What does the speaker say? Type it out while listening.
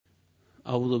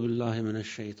أعوذ بالله من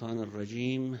الشيطان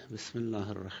الرجيم بسم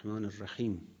الله الرحمن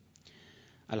الرحيم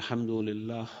الحمد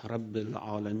لله رب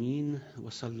العالمين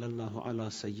وصلى الله على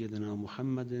سيدنا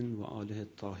محمد وآله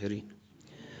الطاهرين.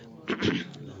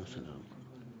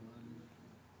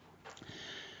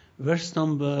 Verse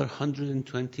number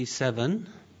 127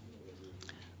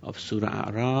 of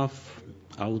Surah A'raf.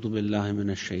 أعوذ بالله من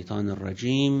الشيطان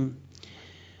الرجيم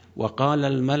وقال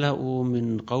الملأ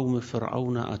من قوم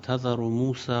فرعون أتذر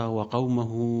موسى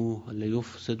وقومه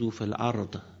ليفسدوا في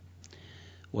الأرض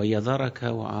ويذرك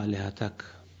وآلهتك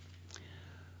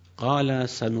قال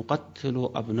سنقتل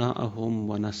أبناءهم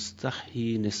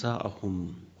ونستحيي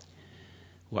نساءهم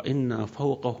وإنا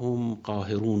فوقهم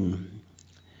قاهرون.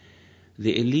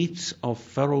 The elite of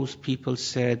Pharaoh's people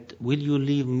said, "Will you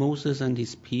leave Moses and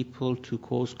his people to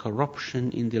cause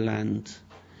corruption in the land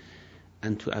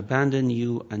and to abandon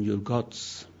you and your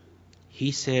gods?"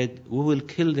 He said, "We will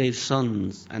kill their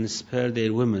sons and spare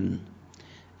their women,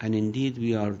 and indeed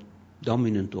we are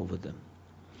dominant over them."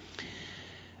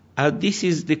 This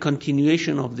is the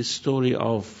continuation of the story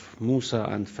of Musa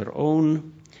and Pharaoh.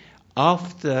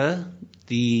 After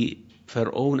the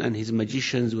Pharaoh and his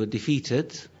magicians were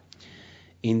defeated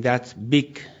in that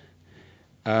big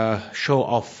show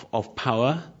of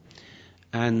power,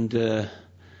 and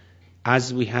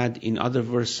as we had in other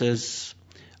verses,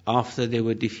 after they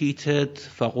were defeated,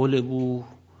 فَغُلِبُوا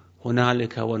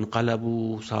هُنَالِكَ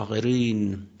وَانْقَلَبُوا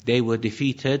صَاغِرِينَ, they were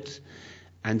defeated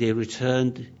and they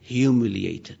returned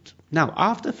humiliated. Now,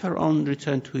 after Pharaoh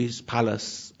returned to his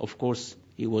palace, of course,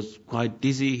 he was quite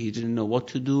dizzy, he didn't know what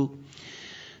to do.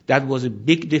 That was a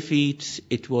big defeat.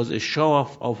 It was a show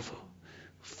of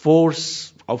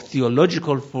force, of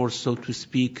theological force, so to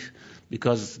speak,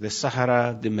 because the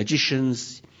Sahara, the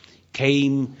magicians,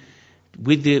 came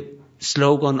with the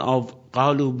slogan of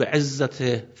قالوا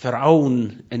بعزة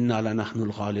فرعون إنا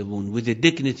لنحن الغالبون. With the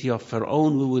dignity of Pharaoh,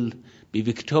 we will be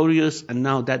victorious, and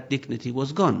now that dignity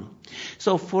was gone.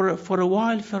 So for a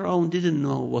while, Pharaoh didn't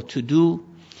know what to do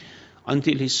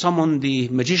until he summoned the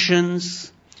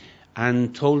magicians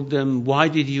and told them, "Why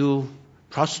did you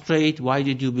prostrate? Why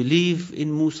did you believe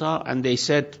in Musa?" And they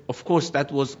said, "Of course,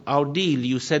 that was our deal.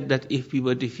 You said that if we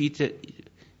were defeated,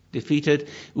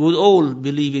 we would all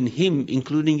believe in him,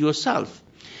 including yourself."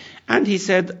 And he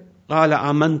said, قَالَ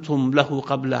آمَنْتُمْ لَهُ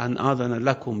قَبْلَ أَنْ آذَنَ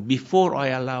لَكُمْ. Before I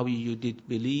allow you, you did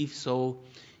believe, so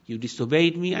you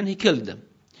disobeyed me, and he killed them.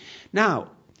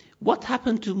 Now, what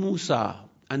happened to Musa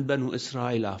and Banu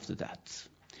Israel after that?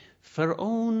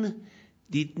 Pharaoh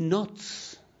did not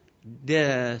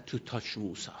dare to touch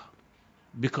Musa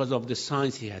because of the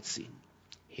signs he had seen.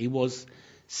 He was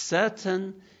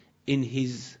certain in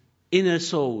his inner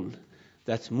soul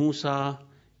that Musa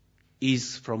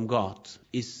is from God,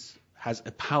 has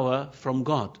a power from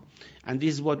God. And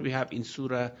this is what we have in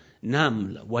Surah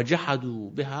Naml.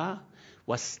 وَجَحَدُوا بِهَا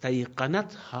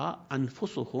وَاسْتَيْقَنَتْهَا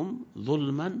أَنفُسُهُمْ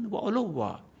ظُلْمًا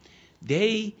وَعُلُوًّا.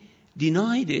 They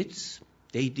denied it,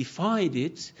 they defied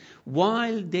it,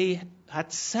 while they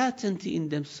had certainty in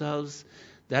themselves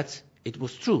that it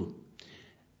was true.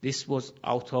 This was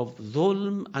out of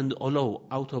dhulm and ulu,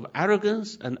 out of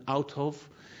arrogance and out of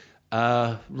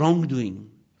wrongdoing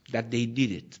that they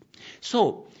did it.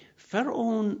 So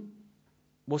Pharaoh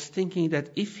was thinking that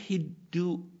if he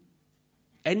do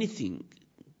anything,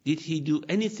 did he do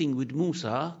anything with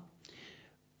Musa,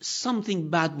 something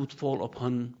bad would fall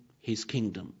upon his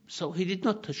kingdom. So he did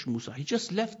not touch Musa. He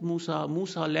just left Musa.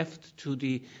 Musa left to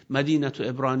the Medina to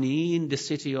Ibraniyin, the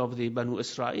city of the Banu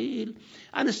Israel,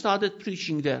 and started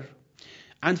preaching there.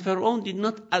 And Pharaoh did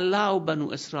not allow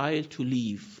Banu Israel to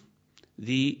leave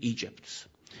the Egypt.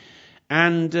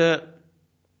 And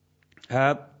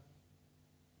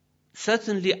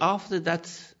certainly after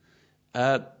that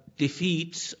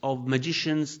defeat of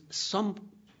magicians, some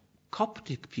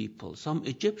Coptic people, some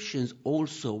Egyptians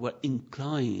also were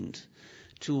inclined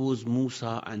towards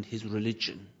Musa and his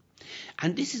religion.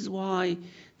 And this is why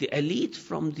the elite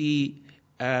from the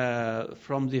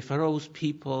Pharaoh's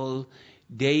people,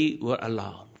 they were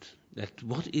alarmed that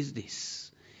what is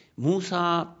this?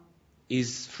 Musa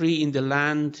is free in the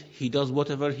land, he does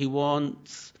whatever he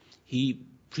wants, he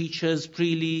preaches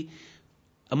freely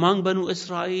among Banu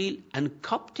Israel, and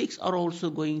Coptics are also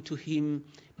going to him,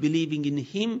 believing in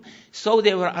him. So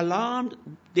they were alarmed.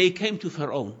 They came to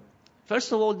Pharaoh.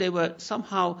 First of all, they were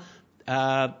somehow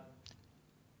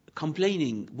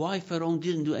complaining why Pharaoh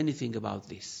didn't do anything about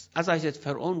this. As I said,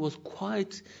 Pharaoh was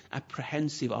quite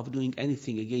apprehensive of doing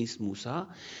anything against Musa.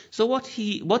 So what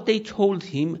they told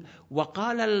him,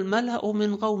 وَقَالَ الْمَلَأُ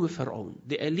مِنْ قَوْمِ فَرْعَوْنَ.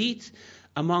 The elite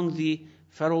among the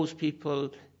Pharaoh's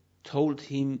people told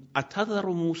him, أَتَذَرُ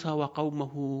مُوسَى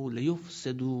وَقَوْمَهُ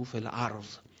لَيُفْسِدُوا فِي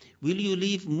الْأَرْضِ. Will you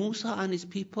leave Musa and his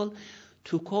people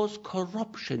to cause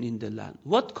corruption in the land?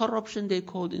 What corruption they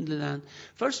called in the land?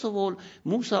 First of all,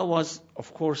 Musa was,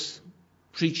 of course,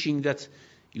 preaching that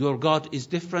your God is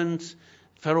different,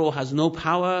 Pharaoh has no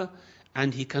power,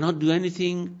 and he cannot do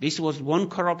anything. This was one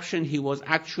corruption. He was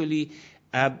actually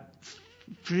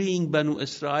freeing Banu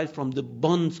Israel from the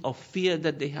bonds of fear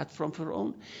that they had from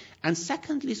Pharaoh. And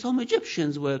secondly, some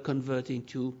Egyptians were converting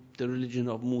to the religion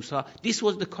of Musa. This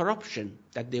was the corruption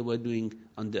that they were doing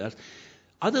on the earth.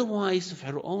 Otherwise,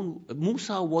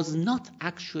 Musa was not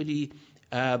actually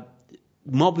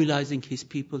mobilizing his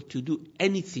people to do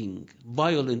anything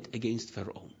violent against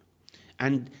Pharaoh.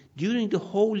 And during the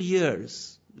whole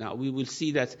years, now we will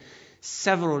see that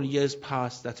several years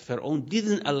passed that Pharaoh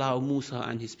didn't allow Musa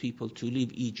and his people to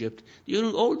leave Egypt.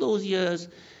 During all those years,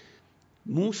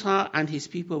 Musa and his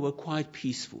people were quite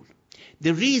peaceful.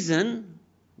 The reason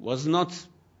was not,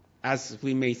 as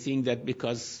we may think, that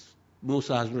because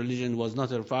Musa's religion was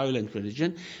not a violent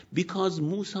religion, because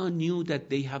Musa knew that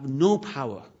they have no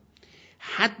power.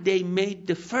 Had they made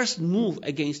the first move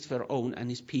against Pharaoh and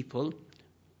his people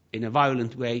in a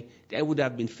violent way, they would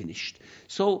have been finished.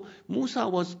 So Musa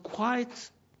was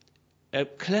quite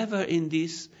clever in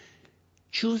this,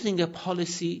 choosing a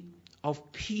policy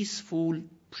of peaceful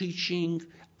preaching,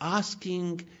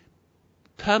 asking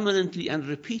permanently and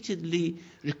repeatedly,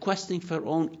 requesting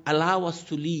Pharaoh, allow us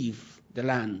to leave the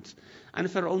land.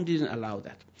 And Pharaoh didn't allow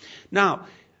that. Now,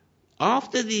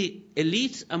 after the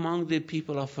elite among the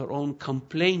people of Pharaoh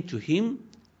complained to him,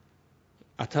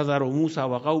 أَتَذَرُ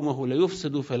مُوسَى وَقَوْمَهُ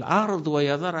لَيُفْسِدُوا فِي الْأَرْضِ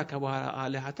وَيَذَرَكَ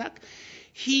وَآلِهَتَكَ.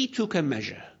 He took a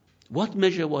measure. What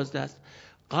measure was that?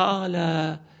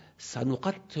 قَالَ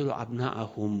سَنُقَتِّلُ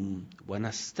أَبْنَاءَهُمْ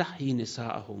وَنَسْتَحْيِي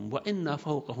نِسَاءَهُمْ وَإِنَّا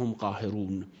فَوْقَهُمْ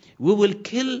قَاهِرُونَ. We will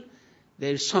kill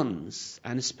their sons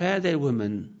and spare their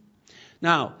women.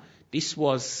 Now, this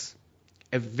was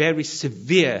a very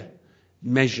severe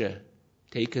measure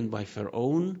taken by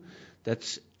Pharaoh,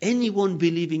 that anyone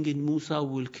believing in Musa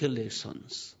will kill their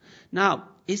sons. Now,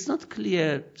 it's not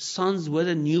clear sons,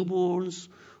 whether newborns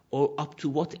or up to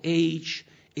what age,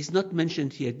 is not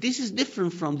mentioned here. This is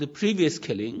different from the previous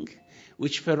killing,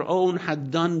 which Pharaoh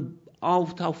had done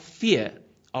out of fear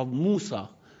of Musa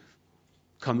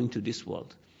coming to this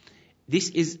world. This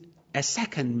is a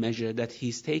second measure that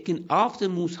he's taken after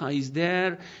Musa is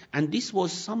there, and this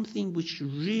was something which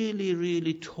really,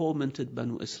 really tormented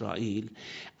Banu Israel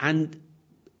and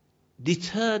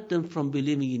deterred them from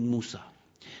believing in Musa.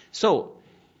 So,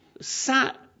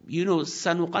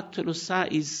 sanuqattilu sa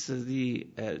is the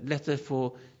letter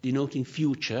for denoting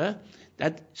future,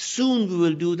 that soon we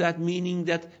will do that, meaning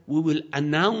that we will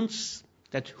announce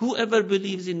that whoever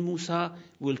believes in Musa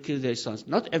will kill their sons.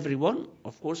 Not everyone,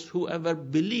 of course, whoever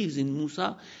believes in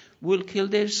Musa will kill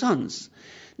their sons.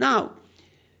 Now,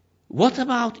 what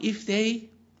about if they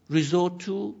resort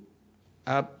to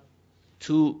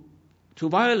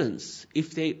violence,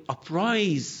 if they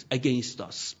uprise against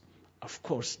us? Of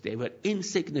course, they were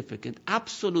insignificant,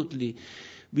 absolutely.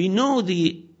 We know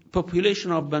the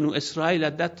population of Banu Israel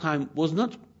at that time was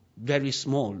not very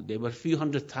small. There were a few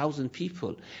 100,000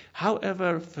 people.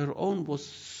 However, Pharaoh was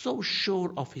so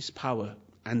sure of his power,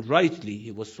 and rightly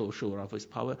he was so sure of his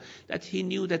power, that he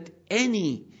knew that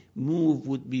any move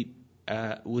would be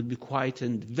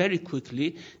quietened very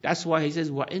quickly. That's why he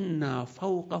says, وَإِنَّا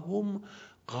فَوْقَهُمْ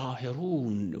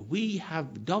قَاهِرُونَ. We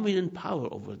have dominant power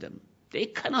over them. They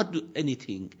cannot do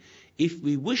anything. If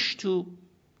we wish to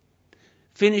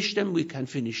finish them, we can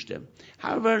finish them.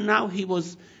 However, now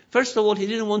first of all, he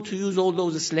didn't want to use all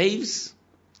those slaves.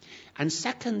 And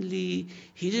secondly,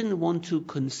 he didn't want to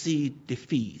concede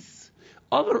defeat.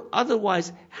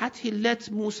 Otherwise, had he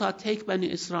let Musa take Bani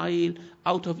Israel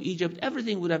out of Egypt,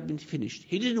 everything would have been finished.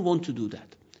 He didn't want to do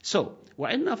that. So,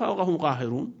 وَإِنَّا فَوْقَهُمْ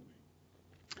قَاهِرُونَ.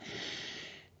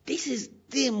 This is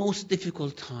the most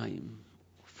difficult time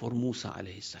for Musa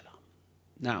alayhi salam.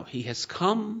 Now, he has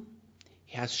come,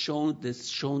 he has shown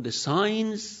the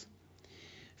signs.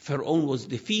 Pharaoh was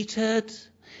defeated.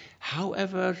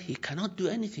 However, he cannot do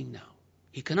anything now.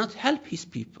 He cannot help his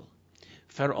people.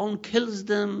 Pharaoh kills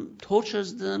them,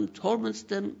 tortures them, torments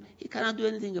them. He cannot do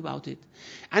anything about it.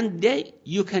 And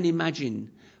you can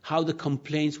imagine how the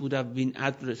complaints would have been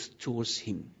addressed towards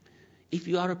him. If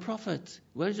you are a prophet,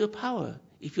 where's your power?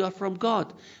 If you are from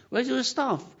God, where's your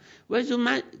staff? Where's your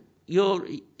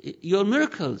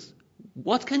miracles?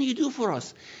 What can you do for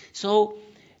us? So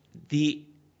the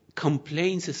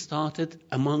complaints started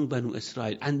among Banu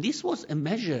Israel. And this was a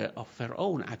measure of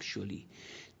Pharaoh, actually,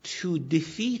 to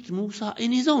defeat Musa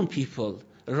in his own people,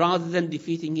 rather than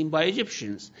defeating him by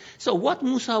Egyptians. So what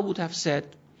Musa would have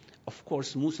said, of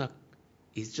course, Musa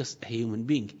is just a human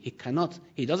being.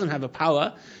 He doesn't have the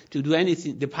power to do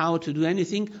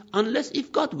anything unless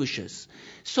if God wishes.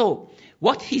 So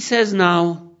what he says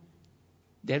now,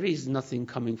 there is nothing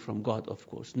coming from God, of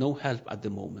course, no help at the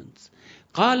moment.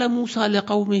 قال موسى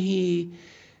لقومه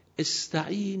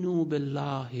استعينوا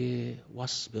بالله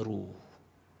واصبروا.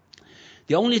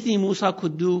 The only thing Musa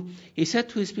could do, he said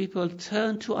to his people,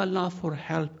 turn to Allah for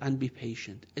help and be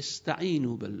patient.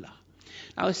 استعينوا بالله.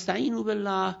 Now, استعينوا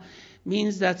بالله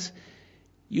means that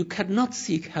you cannot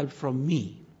seek help from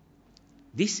me.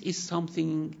 This is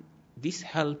something, this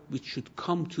help which should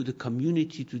come to the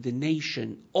community, to the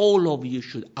nation. All of you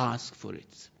should ask for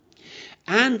it.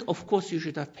 And of course you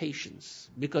should have patience,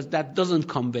 because that doesn't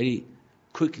come very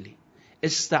quickly.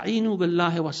 استعينوا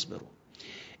بالله واصبروا.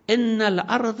 إن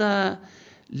الأرض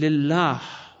لله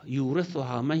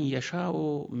يورثها من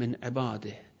يشاء من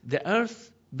عباده. The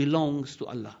earth belongs to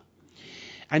Allah,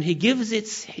 and He gives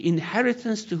its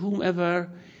inheritance to whomever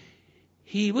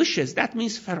He wishes. That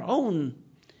means Pharaoh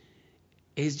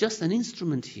is just an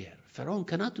instrument here. Pharaoh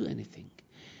cannot do anything.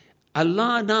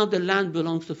 Allah, now the land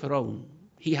belongs to Pharaoh.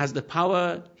 He has the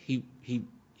power.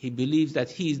 He believes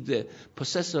that he is the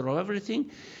possessor of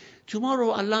everything. Tomorrow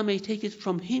Allah may take it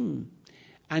from him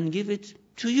and give it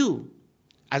to you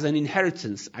as an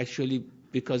inheritance, actually,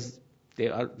 because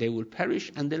they will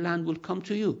perish and the land will come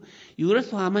to you.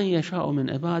 يُورِثُهَا مَنْ يَشَاءُ مِنْ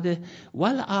عِبَادِهِ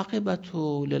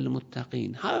وَالْعَاقِبَةُ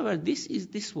لِلْمُتَّقِينَ. However, this is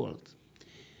this world.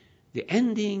 The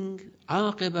ending,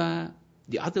 aqibah,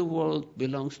 the other world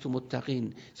belongs to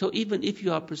muttaqin. So even if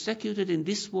you are persecuted in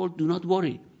this world, do not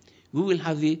worry. We will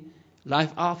have the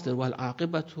life after.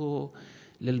 وَالْعَاقِبَةُ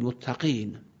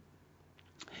لِلْمُتَّقِينَ.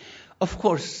 Of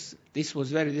course, this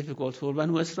was very difficult for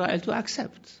Banu Israel to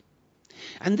accept.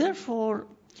 And therefore,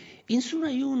 in Surah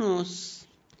Yunus,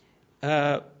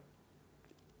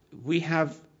 we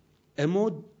have a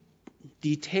more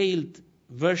detailed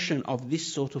version of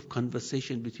this sort of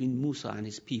conversation between Musa and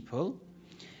his people.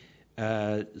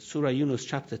 Surah Yunus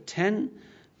chapter 10,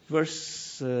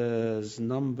 verses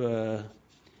number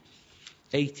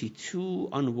 82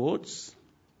 onwards.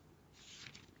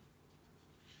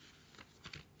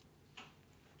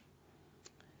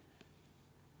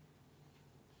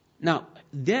 Now,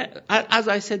 as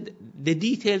I said, the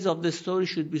details of the story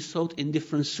should be sought in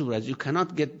different surahs. You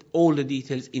cannot get all the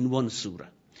details in one surah,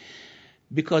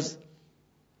 because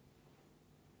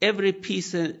every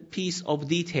piece of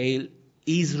detail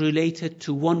is related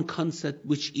to one concept,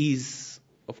 which is,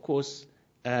 of course,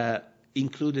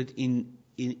 included in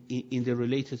the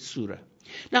related surah.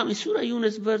 Now, in Surah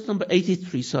Yunus, verse number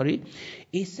 83,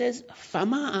 it says,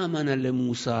 فَمَا آمَنَ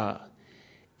لِمُوسَى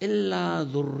إلا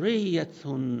ذرية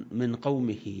من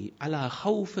قومه على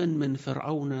خوف من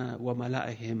فرعون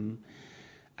وملئهم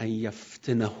أن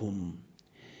يفتنهم.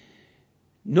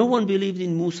 No one believed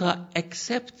in Musa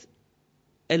except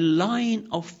a line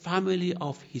of family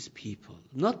of his people.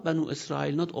 Not Banu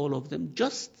Israel, not all of them,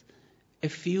 just a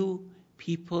few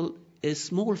people, a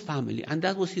small family, and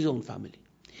that was his own family.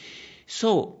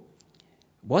 So,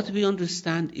 what we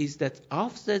understand is that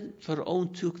after Pharaoh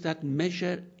took that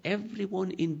measure, everyone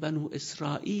in Banu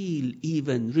Israel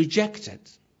even rejected.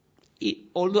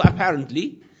 Although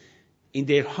apparently, in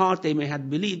their heart they may have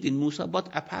believed in Musa, but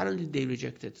apparently they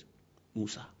rejected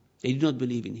Musa. They did not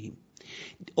believe in him.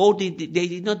 Or they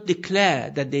did not declare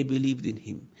that they believed in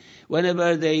him.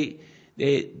 Whenever they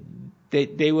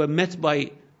were met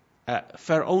by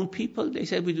Pharaoh people, they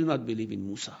said, we do not believe in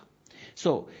Musa.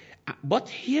 So, but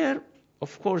here,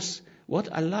 of course, what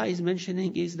Allah is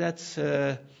mentioning is that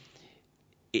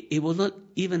it was not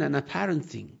even an apparent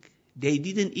thing. They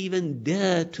didn't even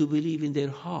dare to believe in their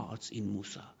hearts in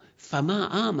Musa.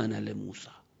 فَمَا آمَنَ لِمُوسَى.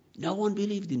 No one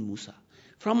believed in Musa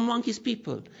from among his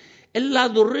people.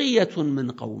 إِلَّا ذُرِّيَّةٌ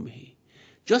مِّن قَوْمِهِ.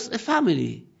 Just a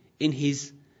family in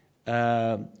his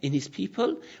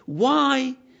people.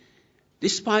 Why?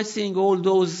 Despite seeing all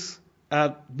those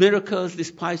miracles,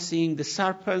 despite seeing the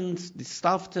serpent, the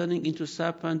staff turning into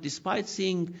serpent, despite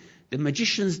seeing the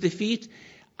magician's defeat,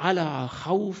 على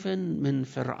خوف من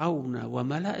فرعون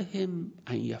وملئهم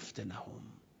أن يفتنهم.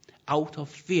 Out of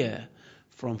fear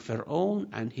from Pharaoh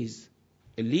and his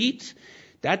elite,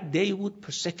 that they would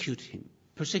persecute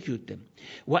them.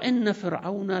 وَإِنَّ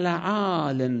فِرْعَوْنَ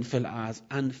لَعَالٍ فِي الْأَرْضِ.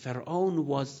 And Pharaoh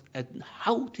was a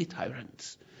haughty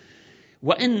tyrant.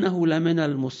 وَإِنَّهُ لَمِنَ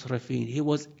الْمُسْرِفِينَ. He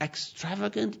was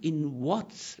extravagant in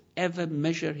whatever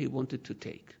measure he wanted to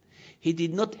take. He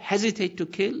did not hesitate to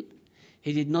kill.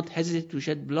 He did not hesitate to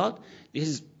shed blood. This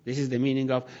is This is the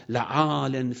meaning of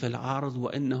لَعَالٍ فِي الْعَرْضِ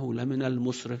وَإِنَّهُ لَمِنَ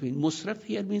الْمُسْرِفِينَ. Musrif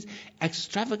here means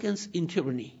extravagance in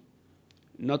tyranny.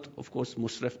 Not, of course,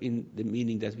 musrif in the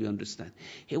meaning that we understand.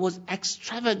 He was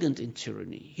extravagant in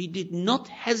tyranny. He did not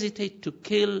hesitate to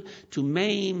kill, to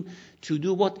maim, to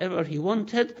do whatever he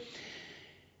wanted.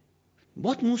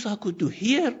 What Musa could do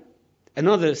here,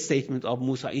 another statement of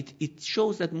Musa, it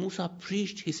shows that Musa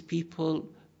preached his people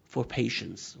for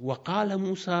patience. وَقَالَ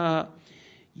مُوسَى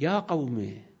يَا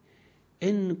قَوْمِ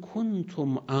إِن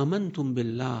كُنْتُمْ آمَنْتُمْ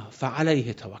بِاللَّهِ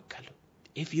فَعَلَيْهِ تَوَكَّلُوا.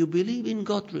 If you believe in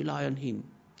God, rely on Him.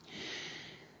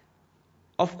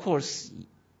 Of course,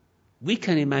 we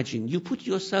can imagine, you put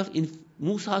yourself in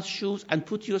Musa's shoes and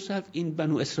put yourself in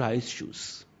Banu Israel's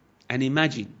shoes. And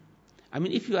imagine,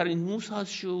 if you are in Musa's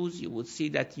shoes, you would see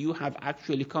that you have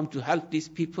actually come to help these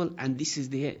people, and this is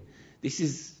the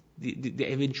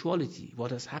eventuality,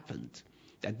 what has happened.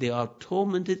 That they are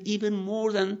tormented even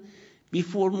more than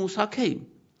before Musa came.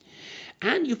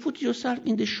 And you put yourself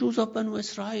in the shoes of Banu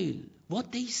Israel.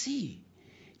 What they see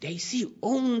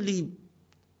only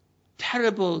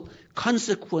terrible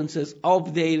consequences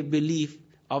of their belief,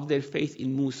 of their faith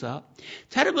in Musa.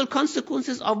 Terrible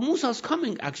consequences of Musa's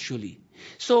coming, actually.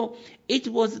 So it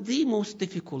was the most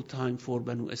difficult time for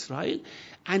Banu Israel,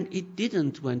 and it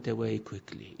didn't went away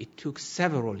quickly. It took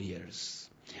several years.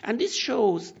 And this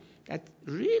shows that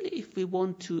really if we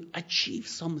want to achieve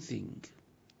something,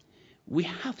 we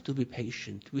have to be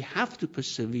patient. We have to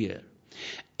persevere.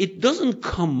 It doesn't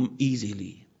come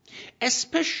easily,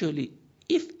 especially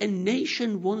if a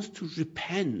nation wants to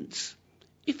repent.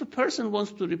 If a person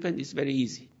wants to repent, it's very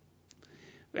easy.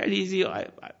 Very easy,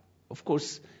 of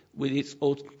course, with its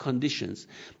own conditions.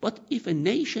 But if a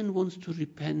nation wants to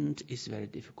repent, it's very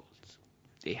difficult.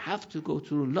 They have to go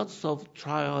through lots of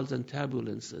trials and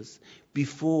turbulences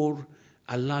before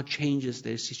Allah changes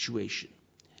their situation.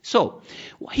 So,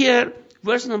 here,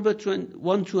 verse number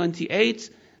 128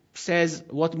 says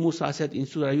what Musa said in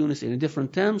Surah Yunus in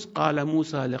different terms. قَالَ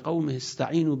مُوسَى لِقَوْمِهِ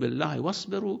اسْتَعِينُوا بِاللَّهِ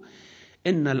وَاصْبِرُوا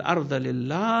إِنَّ الْأَرْضَ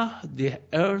لِلَّهِ. The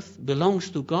earth belongs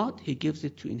to God. He gives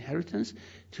it to inheritance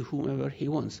to whomever He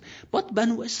wants. But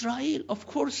Banu Israel, of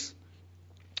course,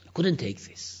 couldn't take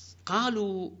this.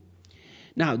 قَالُوا.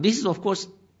 Now, this is, of course,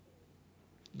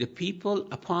 the people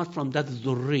apart from that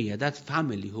dhurriya, that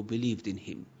family who believed in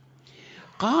Him.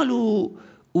 قَالُوا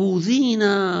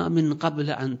أُوذِينَا مِنْ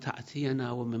قَبْلَ أَنْ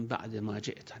تَأْتِيَنَا وَمِنْ بَعْدِ مَا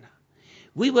جِئْتَنَا.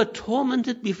 We were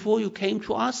tormented before you came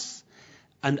to us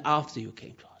and after you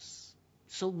came to us.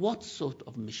 So what sort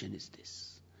of mission is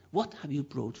this? What have you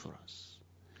brought for us?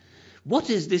 What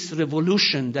is this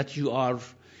revolution that you are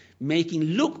making?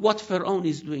 Look what Pharaoh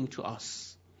is doing to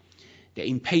us. The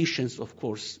impatience, of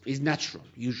course, is natural,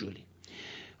 usually.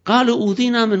 قَالُوا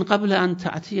أُوذِينَا مِنْ قَبْلَ أَنْ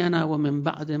تَأْتِيَنَا وَمِنْ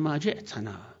بَعْدِ مَا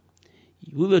جِئْتَنَا.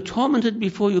 We were tormented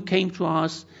before you came to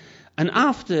us and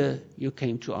after you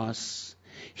came to us.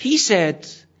 He said,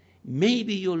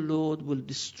 maybe your Lord will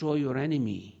destroy your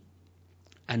enemy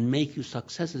and make you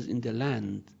successes in the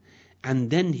land,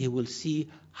 and then He will see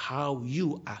how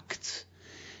you act.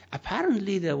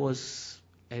 Apparently there was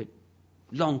a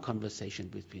long conversation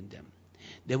between them.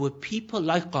 There were people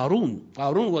like Qarun.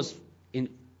 Qarun was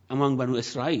among Banu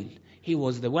Israel. He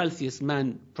was the wealthiest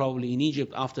man probably in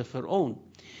Egypt after Pharaoh.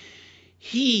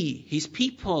 His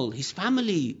people, his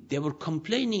family, they were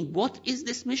complaining, what is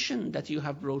this mission that you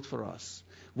have brought for us?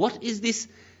 What is this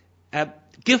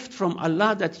gift from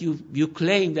Allah that you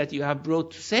claim that you have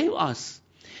brought to save us?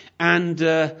 And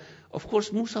of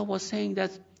course Musa was saying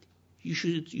that you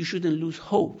shouldn't lose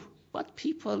hope. But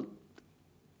people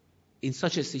in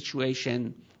such a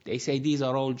situation, they say these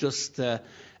are all just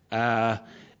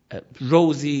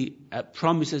rosy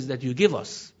promises that you give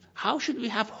us. How should we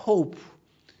have hope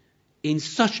in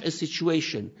such a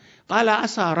situation? قَالَ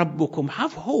عَسَى رَبُّكُمْ.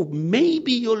 Have hope.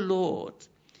 Maybe your Lord.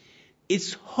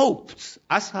 It's hoped.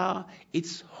 Asa,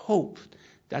 it's hoped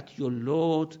that your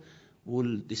Lord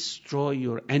will destroy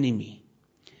your enemy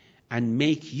and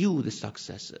make you the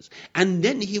successors. And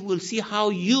then He will see how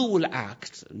you will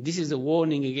act. This is a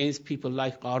warning against people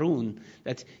like Qarun,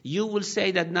 that you will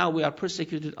say that now we are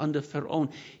persecuted under Pharaoh.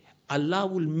 Allah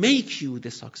will make you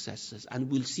the successors and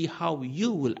will see how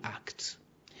you will act.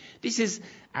 This is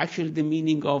actually the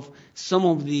meaning of some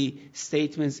of the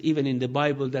statements even in the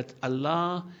Bible, that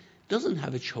Allah doesn't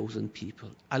have a chosen people.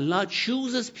 Allah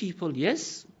chooses people,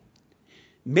 yes,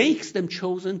 makes them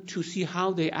chosen to see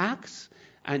how they act,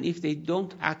 and if they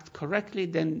don't act correctly,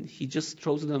 then He just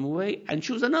throws them away and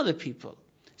chooses another people.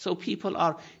 So people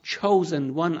are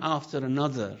chosen one after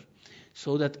another,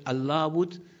 so that Allah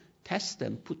would test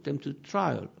them, put them to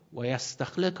trial.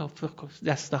 وَيَسْتَخْلِفَكُمْ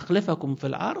فِي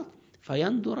الْأَرْضِ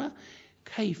فَيَنْظُرَ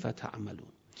كَيْفَ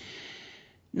تَعْمَلُونَ.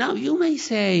 Now you may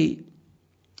say,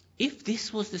 if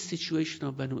this was the situation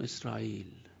of Banu Israel,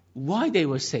 why they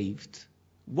were saved?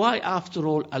 Why, after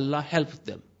all, Allah helped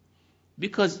them?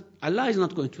 Because Allah is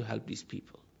not going to help these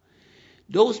people.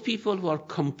 Those people who are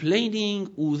complaining,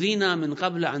 أُوذِينَا مِنْ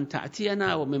قَبْلَ أَنْ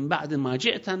تَأْتِيَنَا وَمِنْ بَعْدِ مَا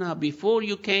جِئْتَنَا, before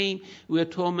you came, we are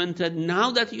tormented.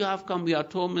 Now that you have come, we are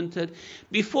tormented.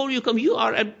 Before you come, you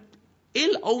are an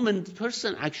ill-omened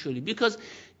person, actually, because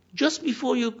just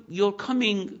before your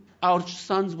coming, our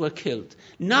sons were killed.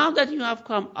 Now that you have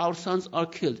come, our sons are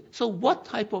killed. So what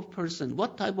type of person,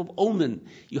 what type of omen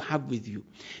you have with you?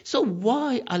 So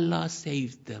why Allah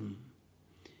saved them?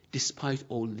 Despite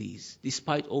all these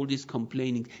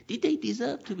complaining, did they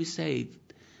deserve to be saved?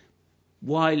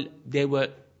 While they were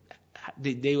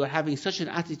having such an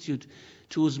attitude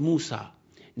towards Musa.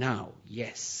 Now,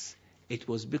 yes, it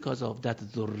was because of that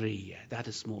dhurriya,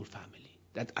 that small family,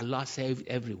 that Allah saved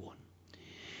everyone.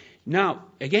 Now,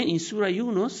 again in Surah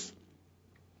Yunus,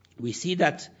 we see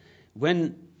that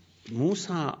when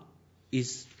Musa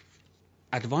is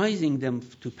advising them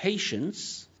to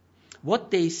patience,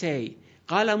 what they say,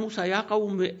 قال موسى يا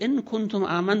قوم إن كنتم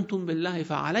آمنتم بالله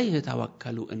فعليه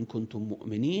توكلوا إن كنتم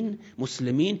مؤمنين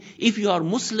مسلمين. If you are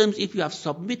Muslims, if you have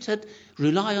submitted,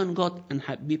 rely on God and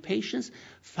be patient.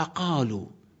 فقالوا,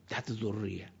 that is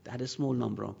ذرية, that is a small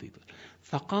number of people.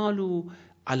 فقالوا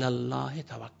على الله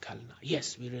توكلنا.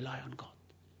 Yes, we rely on God.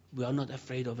 We are not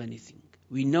afraid of anything.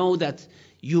 We know that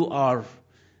you are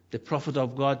the Prophet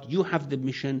of God, you have the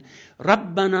mission.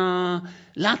 رَبَّنَا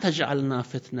لَا تَجْعَلْنَا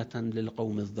فِتْنَةً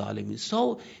لِلْقَوْمِ الظَّالِمِينَ.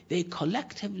 So they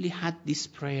collectively had this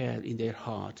prayer in their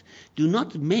heart. Do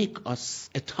not make us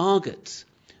a target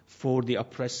for the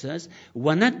oppressors.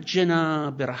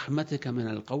 وَنَجِّنَا بِرَحْمَتِكَ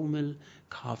مِنَ الْقَوْمِ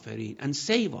الْكَافِرِينَ. And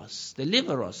save us,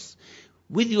 deliver us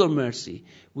with your mercy,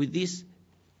 with this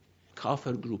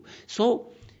kafir group.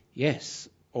 So, yes,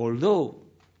 although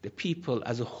the people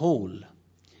as a whole,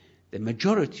 the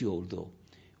majority although,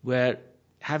 were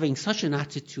having such an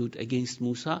attitude against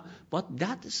Musa, but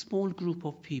that small group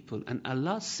of people, and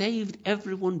Allah saved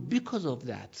everyone because of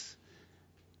that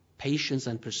patience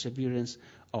and perseverance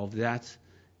of that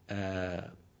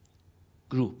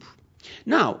group.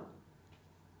 Now,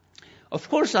 of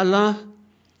course, Allah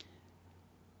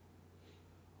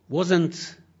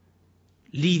wasn't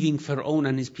leaving Pharaoh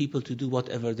and his people to do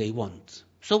whatever they want.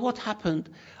 So what happened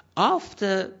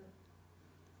after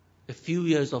a few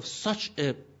years of such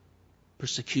a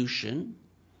persecution?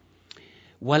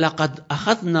 وَلَقَدْ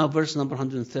أَخَذْنَا, verse number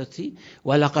 130,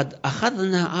 وَلَقَدْ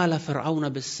أَخَذْنَا آلَ فِرْعَوْنَ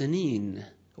بِالسِّنِينَ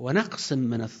وَنَقْصٍ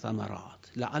مِّنَ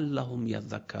الثَّمَرَاتِ لَعَلَّهُمْ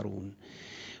يَذَّكَّرُونَ.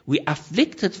 We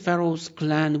afflicted Pharaoh's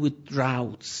clan with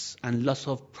droughts and loss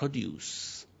of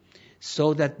produce,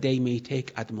 so that they may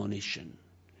take admonition.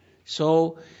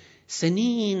 So,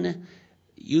 Sanin,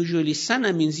 usually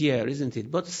Sana means year, isn't it?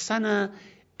 But Sana,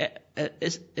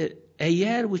 a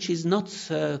year which is not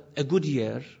a good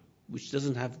year, which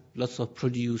doesn't have lots of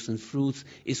produce and fruits,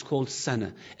 is called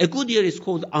Sana. A good year is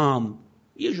called Am,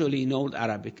 usually in Old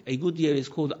Arabic. A good year is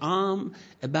called Am,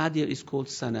 a bad year is called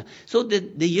Sana. So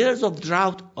the years of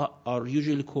drought are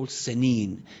usually called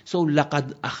Sanin. So,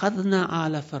 لَقَدْ أَخَذْنَا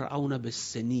آلَ فَرْعَوْنَ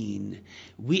بِالسَّنِينَ.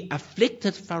 We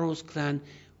afflicted Pharaoh's clan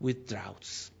with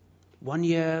droughts. One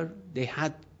year they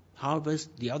had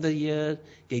harvest, the other year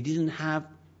they didn't have,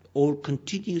 or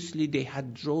continuously they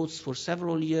had droughts for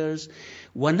several years.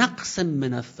 وَنَقْصٍ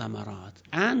مِّنَ الثَّمَرَاتِ.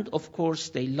 And of course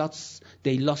they lost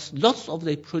lots of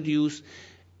their produce,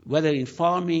 whether in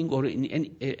farming or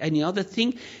in any other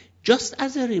thing. Just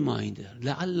as a reminder,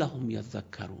 لَعَلَّهُمْ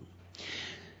يَذَّكَّرُونَ.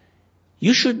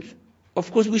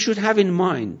 We should have in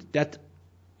mind that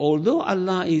although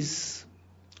Allah is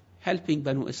helping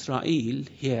Banu Israel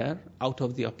here out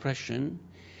of the oppression,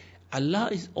 Allah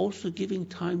is also giving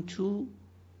time to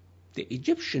the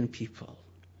Egyptian people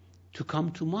to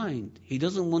come to mind. He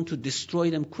doesn't want to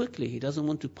destroy them quickly. He doesn't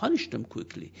want to punish them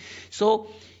quickly. So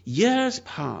years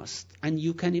passed, and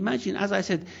you can imagine, as I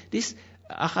said, this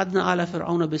أَخَذْنَا عَلَى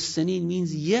فِرْعَوْنَ بِالسِّنِينَ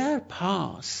means year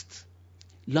passed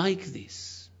like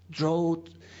this, drought.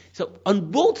 So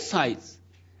on both sides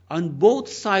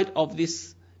of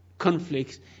this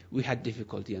conflict, we had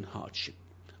difficulty and hardship.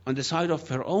 On the side of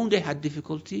Pharaoh, they had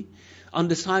difficulty. On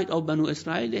the side of Banu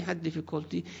Israel, they had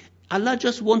difficulty. Allah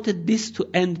just wanted this to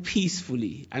end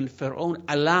peacefully, and Pharaoh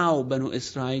allow Banu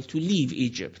Israel to leave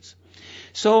Egypt.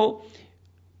 So,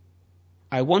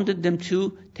 I wanted them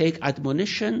to take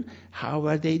admonition,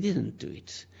 however they didn't do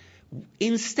it.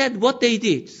 Instead, what they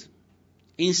did,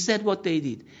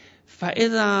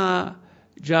 فَإِذَا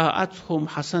جَاءَتْهُمْ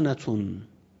حَسَنَةٌ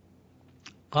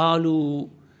قَالُوا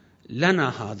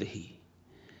لَنَا هَذِهِ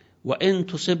وَإِن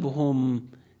تُصِبْهُمْ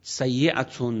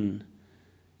سيئة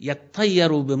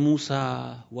يطير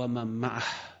بموسى ومن معه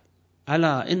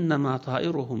ألا إنما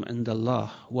طائرهم عند الله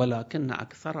ولكن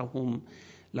أكثرهم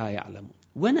لا يعلمون.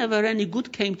 Whenever any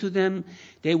good came to them,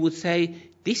 they would say,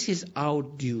 this is our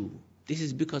due. This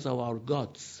is because of our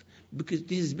gods. Because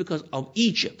this is because of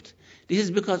Egypt. This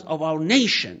is because of our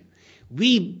nation.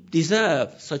 We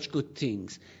deserve such good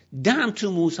things. Damn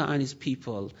to Musa and his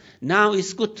people. Now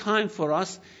is good time for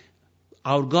us.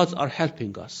 Our gods are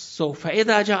helping us. So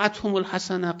فَإِذَا جَاءَتْهُمُ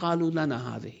الْحَسَنَةُ قَالُوا لَنَا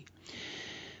هَذِهِ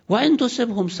وَإِن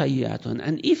تُصِبْهُمْ سَيِّئَةٌ.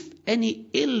 And if any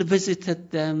ill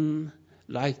visited them,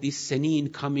 like this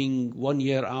Senin coming 1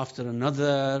 year after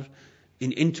another,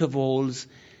 in intervals,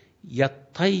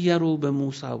 يَطَّيَّرُوا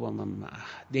بِمُوسَى وَمَن مَّعَهُ.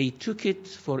 They took it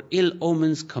for ill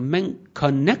omens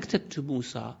connected to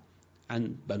Musa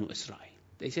and Banu Israel.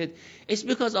 They said, it's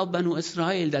because of Banu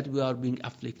Israel that we are being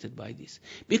afflicted by this.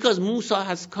 Because Musa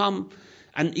has come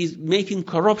and is making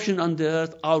corruption on the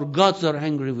earth, our gods are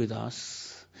angry with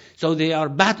us. So they are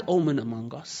bad omen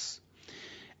among us.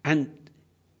 And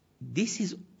this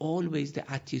is always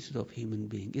the attitude of human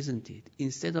being, isn't it?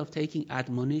 Instead of taking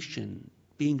admonition,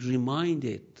 being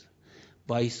reminded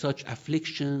by such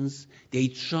afflictions, they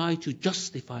try to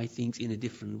justify things in a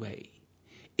different way.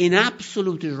 In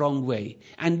absolutely wrong way.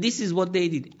 And this is what they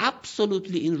did.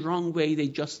 Absolutely in wrong way they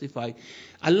justified.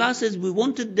 Allah says we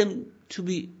wanted them to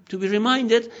be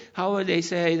reminded. However, they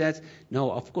say that,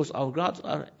 no, of course our gods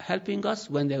are helping us.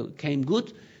 When they came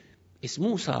good, it's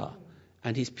Musa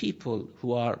and his people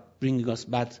who are bringing us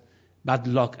bad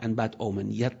luck and bad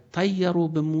omen.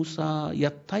 يَطَّيَّرُوا بِمُوسَى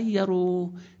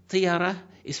يَطَّيَّرُوا. Tiyara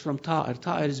is from ta'ir.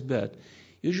 Ta'ir is bird.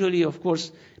 Usually, of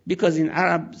course, because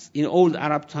in old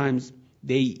Arab times,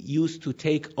 they used to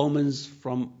take omens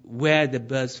from where the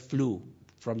birds flew,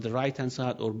 from the right-hand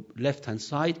side or left-hand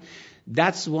side.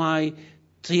 That's why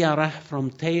tiyara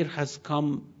from tayr has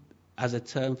come as a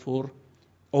term for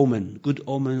omen, good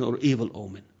omen or evil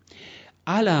omen.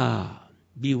 Ala,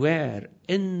 beware,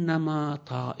 innama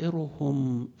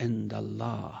ta'iruhum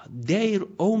indallah. Their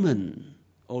omen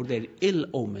or their ill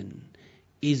omen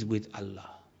is with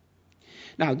Allah.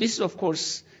 Now, this is, of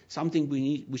course, something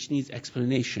which needs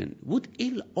explanation. Would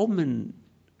ill omen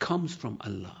comes from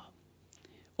Allah?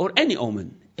 Or any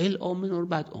omen, ill omen or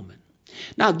bad omen?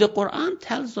 Now, the Quran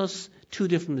tells us two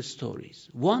different stories.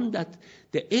 One, that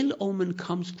the ill omen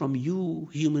comes from you,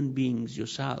 human beings,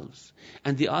 yourselves.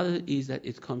 And the other is that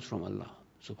it comes from Allah,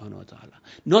 subhanahu wa ta'ala.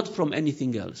 Not from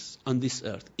anything else on this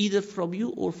earth, either from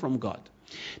you or from God.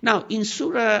 Now, in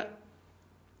Surah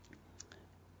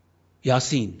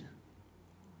Yasin,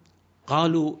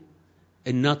 قالوا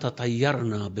إنا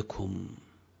تطيرنا بكم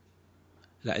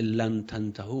لئن لم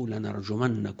تنتهوا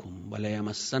لنرجمنكم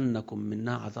وليمسنكم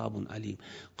منا عذاب أليم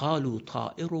قالوا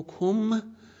طائركم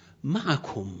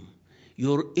معكم.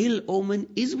 Your ill omen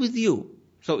is with you.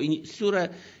 So in Surah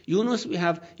Yunus we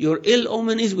have your ill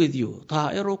omen is with you.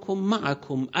 طائركم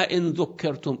معكم أئن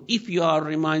ذكرتم. If you are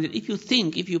reminded, if you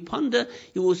think, if you ponder,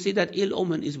 you will see that ill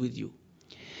omen is with you.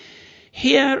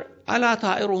 Here, ألا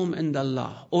طائرهم عند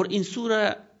الله. Or in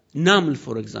Surah Naml,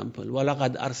 for example,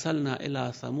 وَلَقَدْ أَرْسَلْنَا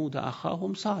إِلَىٰ ثَمُودَ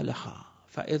أَخَاهُمْ صَالِحًا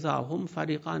فَإِذَا هُمْ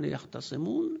فَرِيقَانِ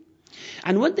يَخْتَصِمُونَ.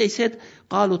 And when they said,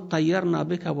 قَالُوا اطَّيَّرْنَا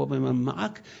بِكَ وَبِمَن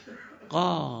مَّعَكَ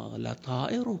قَالَ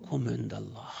طَائِرُكُمْ عِندَ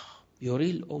اللَّهِ. Your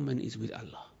real omen is with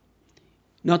Allah.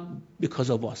 Not because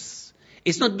of us.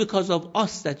 It's not because of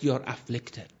us that you are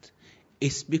afflicted.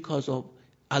 It's because of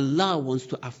Allah wants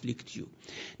to afflict you.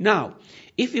 Now,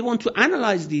 if we want to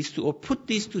analyze these two or put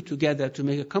these two together to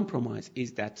make a compromise,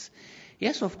 is that,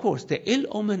 yes, of course, the ill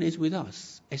omen is with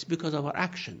us. It's because of our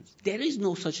actions. There is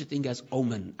no such a thing as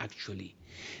omen, actually.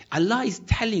 Allah is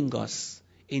telling us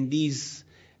in these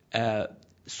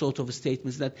sort of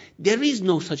statements that there is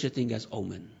no such a thing as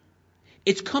omen.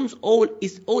 It's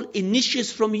all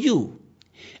initiates from you.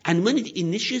 And when it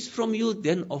initiates from you,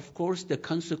 then of course the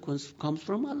consequence comes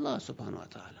from Allah subhanahu wa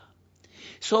ta'ala.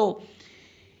 So,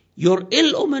 your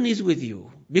ill omen is with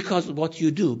you because of what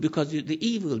you do, because the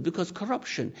evil, because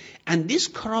corruption. And this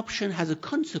corruption has a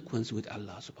consequence with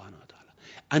Allah subhanahu wa ta'ala.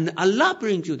 And Allah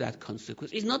brings you that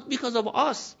consequence. It's not because of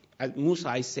us, as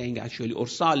Musa is saying actually, or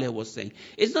Saleh was saying.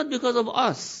 It's not because of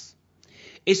us.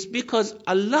 It's because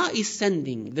Allah is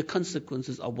sending the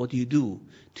consequences of what you do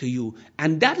to you.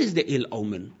 And that is the ill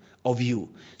omen of you.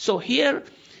 So here,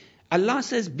 Allah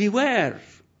says, beware.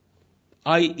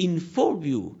 I inform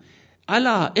you.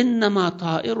 Allah innama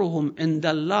ta'iruhum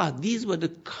indallah. These were the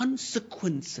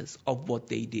consequences of what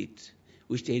they did,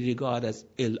 which they regard as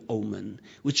ill omen,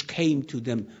 which came to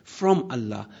them from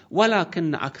Allah.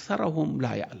 وَلَكِنَّ أَكْثَرَهُمْ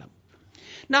لَا يَعْلَمُ.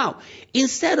 Now,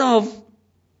 instead of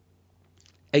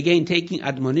again taking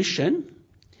admonition,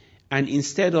 And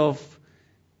instead of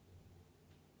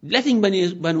letting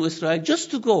Banu Israel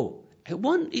just to go,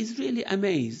 one is really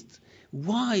amazed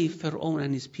why Pharaoh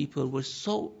and his people were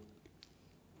so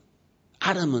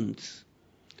adamant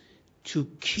to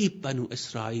keep Banu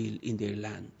Israel in their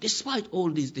land, despite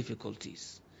all these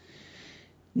difficulties.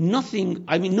 Nothing,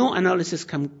 no analysis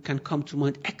can come to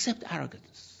mind except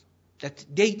arrogance. That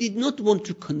they did not want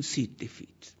to concede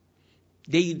defeat.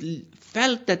 They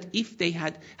felt that if they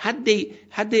had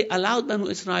they allowed Banu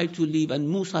Israel to leave and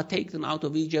Musa take them out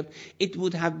of Egypt, it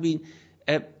would have been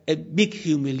a big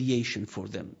humiliation for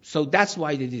them. So that's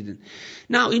why they didn't.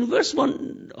 Now in verse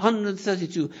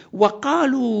 132,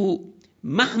 وَقَالُوا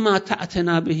مَهْمَا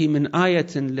تَأْتَنَا بِهِ مِنْ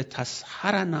آيَةٍ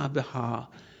لِتَسْحَرَنَا بِهَا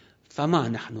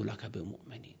فَمَا نَحْنُ لَكَ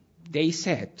بِمُؤْمِنِينَ. They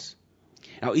said,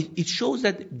 now it shows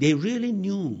that they really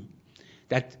knew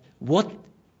that what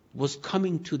was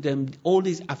coming to them, all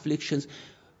these afflictions,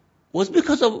 was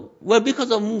because of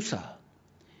Musa.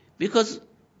 Because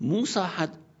Musa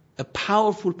had a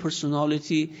powerful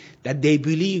personality that they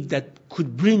believed that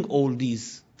could bring all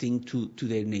these things to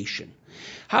their nation.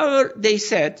 However, they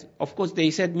said, of course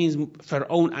they said means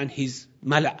Pharaoh and his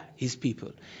mala, his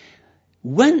people,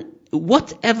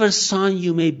 whatever sign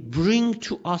you may bring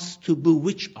to us to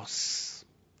bewitch us,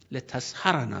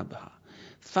 لَتَسْحَرَنَا بِهَا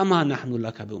فَمَا نَحْنُ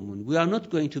لَكَ بِمُؤْمِنِينَ. We are not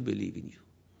going to believe in you.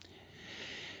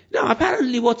 Now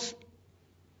apparently what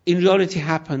in reality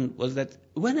happened was that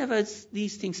whenever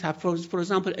these things happen, for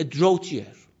example a drought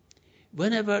year,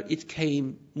 whenever it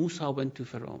came, Musa went to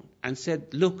Pharaoh and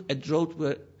said, look, a drought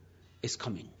is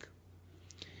coming.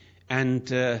 And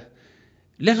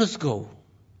let us go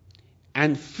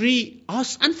and free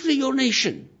us and free your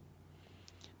nation.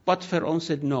 But Pharaoh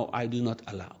said, no, I do not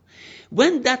allow.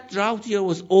 When that drought year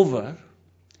was over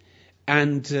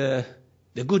and the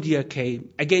good year came,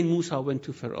 again Musa went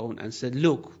to Pharaoh and said,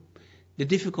 look, the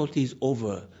difficulty is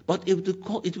over, but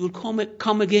it will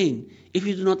come again if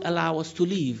you do not allow us to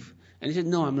leave. And he said,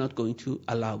 no, I'm not going to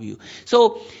allow you.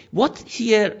 So what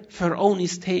here Pharaoh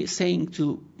is saying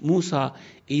to Musa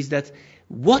is that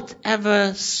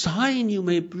whatever sign you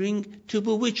may bring to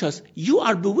bewitch us, you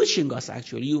are bewitching us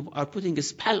actually. You are putting a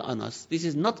spell on us. This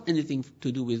is not anything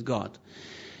to do with God.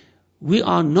 We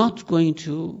are not going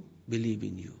to believe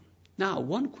in you. Now,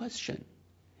 one question.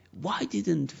 Why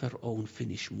didn't Pharaoh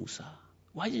finish Musa?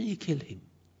 Why didn't he kill him?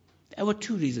 There were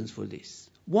two reasons for this.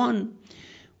 One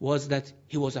was that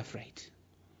he was afraid.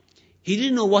 He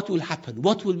didn't know what will happen,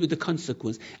 what will be the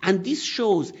consequence. And this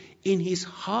shows in his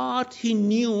heart he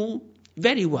knew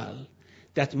very well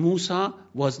that Musa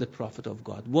was the prophet of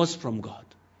God, was from God.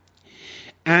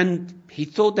 And he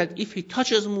thought that if he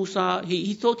touches Musa,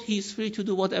 he thought he is free to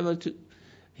do whatever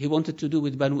he wanted to do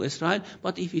with Banu Israel,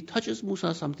 but if he touches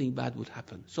Musa, something bad would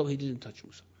happen. So he didn't touch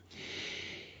Musa.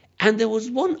 And there was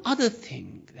one other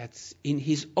thing, that's in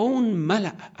his own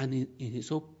mala and in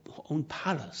his own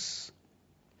palace,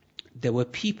 there were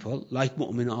people like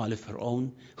Mu'min al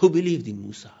Pharaoh who believed in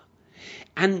Musa.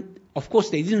 And of course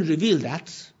they didn't reveal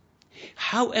that.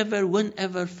 However,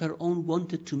 whenever Pharaoh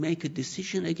wanted to make a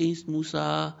decision against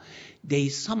Musa, they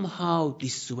somehow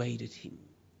dissuaded him.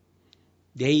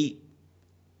 They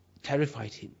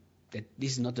terrified him that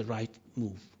this is not the right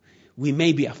move. We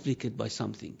may be afflicted by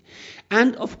something.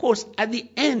 And of course, at the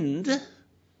end,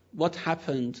 what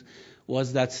happened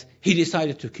was that he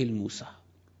decided to kill Musa.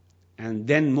 And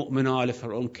then Mu'min al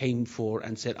Pharaoh came forward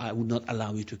and said, I would not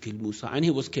allow you to kill Musa. And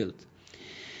he was killed.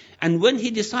 And when he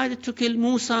decided to kill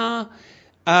Musa,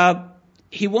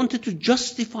 he wanted to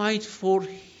justify it for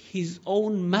his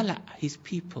own mala, his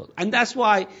people. And that's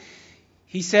why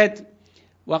he said,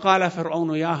 وَقَالَ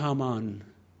فِرْعَوْنُ يَا هَامَانُ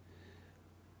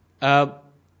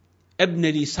ابْنِ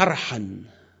لِي صَرْحًا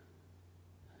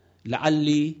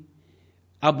لَعَلِّي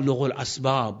أَبْلُغُ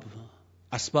الْأَسْبَابِ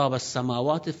أَسْبَابَ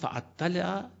السَّمَاوَاتِ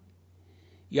فَأَطَّلِعَ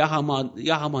يَا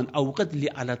هَامَانُ أَوْقِدْ لِي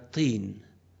عَلَى الطِّينِ.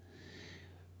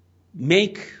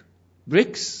 Make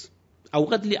bricks.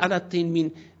 أَوْقِدْ لِي عَلَى الطِّينِ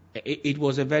mean it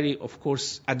was a very, of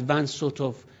course, advanced sort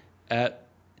of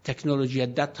technology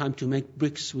at that time to make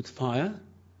bricks with fire,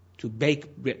 to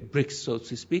bake bricks, so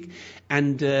to speak,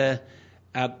 and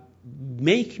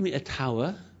make me a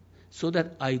tower so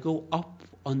that I go up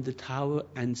on the tower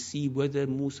and see whether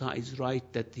Musa is right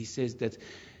that he says that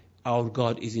our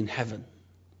God is in heaven.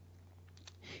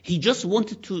 He just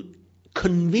wanted to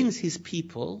convince his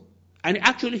people, and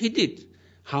actually he did.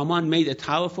 Haman made a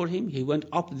tower for him. He went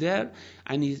up there,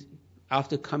 and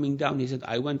after coming down, he said,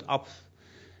 I went up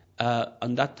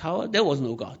on that tower. There was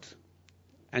no God.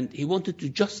 And he wanted to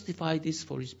justify this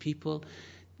for his people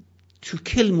to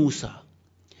kill Musa.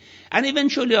 And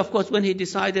eventually, of course, when he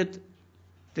decided,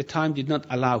 the time did not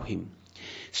allow him.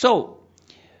 So,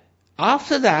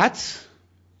 After that,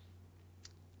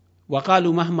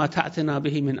 وَقَالُوا مَهْمَا تَأْتِنَا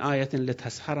بِهِ مِنْ آيَةٍ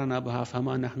لِتَسْحَرَنَا بِهَا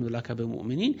فَمَا نَحْنُ لَكَ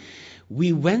بِمُؤْمِنِينَ.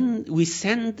 We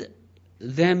send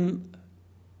them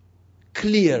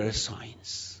clear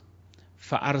signs.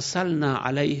 فَأَرْسَلْنَا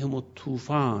عَلَيْهِمُ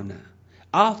الطُّوفَانَ.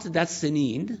 After that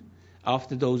Sinin,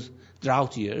 after those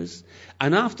drought years,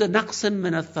 and after نَقْصٍ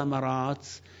مِنَ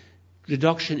الثَّمَرَاتِ,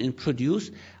 reduction in produce,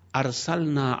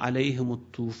 أَرْسَلْنَا عَلَيْهِمُ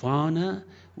الطُّوفَانَ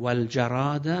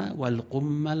وَالْجَرَادَ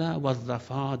وَالْقُمَّلَ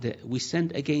وَالضَّفَادِعَ. We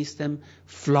sent against them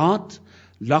flood,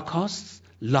 locusts,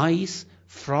 lice,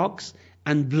 frogs,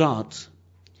 and blood.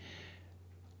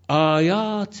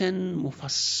 آيَاتٍ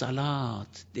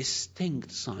مُفَصَّلَاتٍ,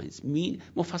 distinct signs.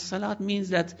 Mufassalat means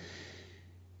that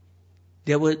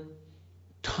there were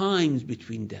times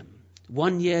between them.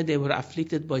 One year they were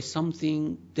afflicted by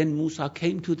something, then Musa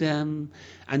came to them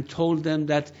and told them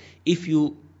that if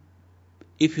you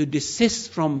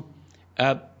desist from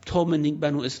tormenting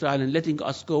Banu Israel and letting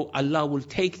us go, Allah will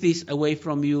take this away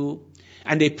from you.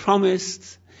 And they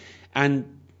promised, and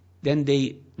then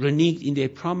they reneged in their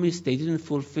promise, they didn't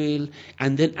fulfill,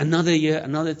 and then another year,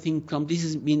 another thing comes. This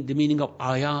is the meaning of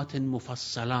ayat and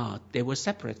mufassalat. They were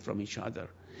separate from each other.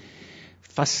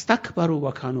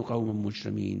 فَاسْتَكْبَرُوا وَكَانُوا قَوْمًا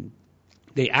مُجْرِمِينَ.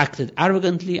 They acted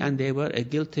arrogantly and they were a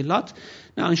guilty lot.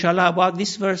 Now, inshallah, about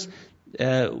this verse,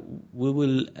 we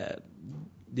will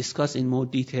discuss in more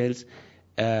details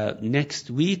next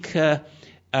week. The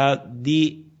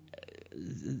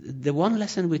one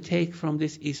lesson we take from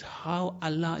this is how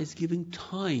Allah is giving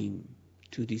time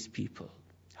to these people.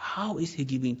 How is He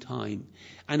giving time?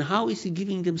 And how is He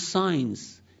giving them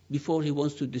signs before He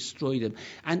wants to destroy them?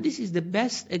 And this is the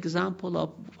best example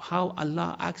of how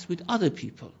Allah acts with other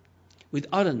people, with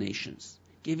other nations,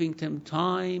 giving them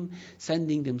time,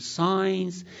 sending them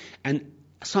signs, and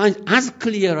signs as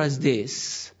clear as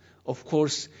this, of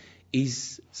course,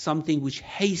 is something which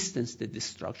hastens the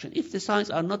destruction. If the signs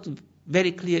are not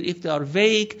very clear, if they are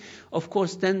vague, of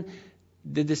course, then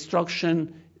the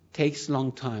destruction takes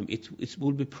long time. It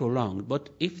will be prolonged. But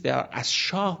if they are as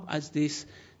sharp as this,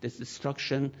 the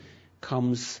destruction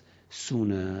comes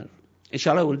sooner.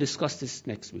 Inshallah, we'll discuss this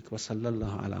next week. وَصَلَّى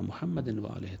اللَّهُ عَلَى مُحَمَّدٍ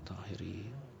وَعَلَيْهِ الطَّاهِرِينَ.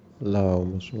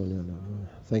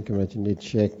 Thank you very much indeed,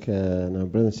 Sheikh. Now,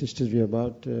 brothers and sisters, we have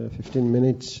about 15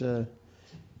 minutes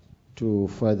to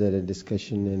further the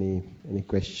discussion. Any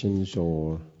questions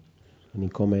or any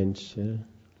comments?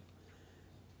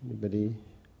 Anybody?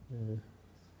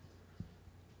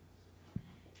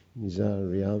 Nizar,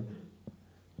 Riyadh,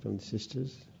 from the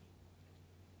sisters?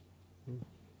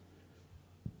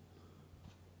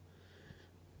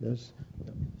 Yes?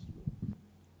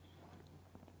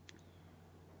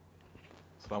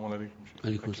 Assalamu alaikum.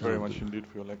 Thank you very much indeed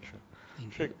for your lecture.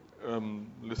 Sheikh,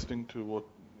 listening to what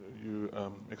you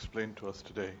explained to us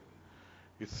today,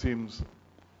 it seems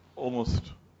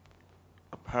almost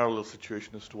a parallel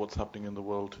situation as to what's happening in the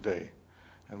world today.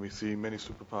 And we see many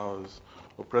superpowers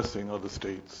oppressing other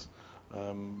states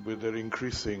with their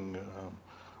increasing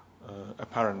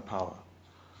apparent power.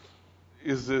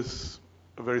 Is this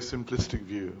a very simplistic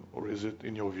view, or is it,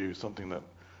 in your view, something that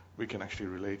we can actually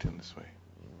relate in this way?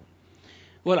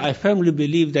 Well, I firmly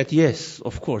believe that yes,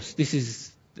 of course, this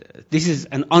is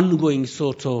an ongoing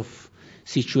sort of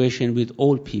situation with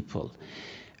all people.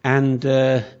 And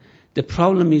the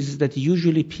problem is that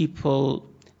usually people,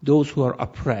 those who are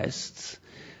oppressed,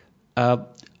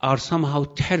 are somehow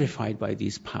terrified by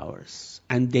these powers,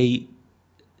 and they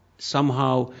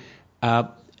somehow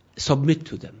submit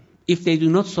to them. If they do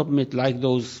not submit like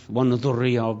those one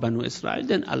dhurriya of Banu Israel,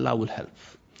 then Allah will help.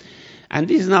 And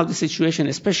this is now the situation,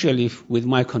 especially with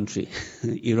my country,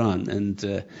 Iran.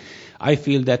 And I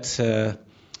feel that,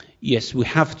 yes, we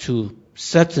have to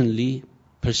certainly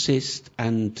persist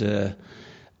and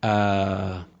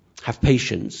have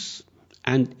patience.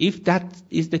 And if that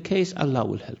is the case, Allah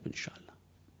will help, inshallah.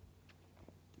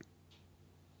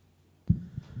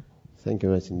 Thank you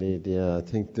very much indeed. Yeah, I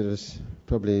think there's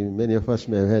probably many of us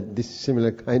may have had this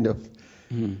similar kind of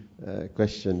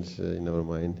questions in our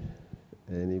mind.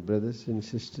 Any brothers and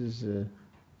sisters?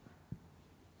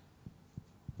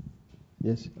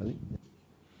 Yes, Ali?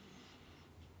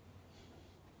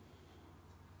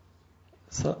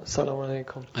 Assalamu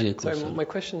alaikum. So my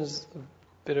question is a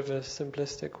bit of a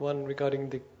simplistic one regarding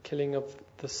the killing of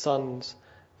the sons,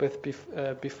 both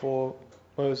before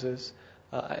Moses,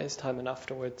 at his time and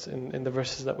afterwards, in the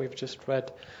verses that we've just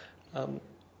read.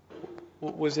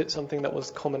 Was it something that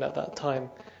was common at that time?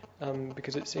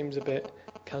 Because it seems a bit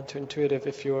counterintuitive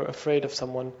if you're afraid of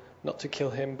someone, not to kill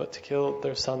him, but to kill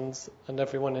their sons and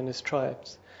everyone in his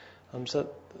tribes. So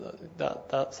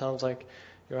that sounds like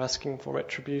you're asking for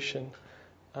retribution.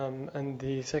 And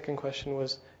the second question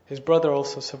was, his brother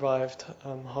also survived,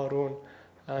 Harun,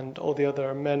 and all the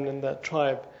other men in that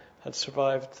tribe had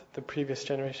survived the previous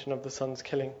generation of the son's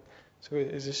killing. So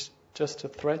is this just a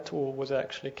threat, or was it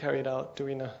actually carried out? Do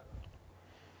we know?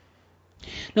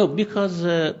 No, because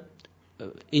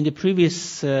in the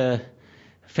previous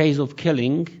phase of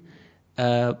killing,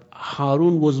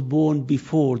 Harun was born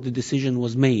before the decision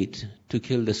was made to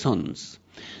kill the sons.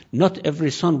 Not every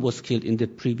son was killed in the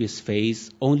previous phase,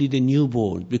 only the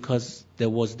newborn, because there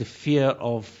was the fear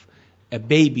of a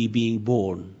baby being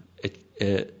born,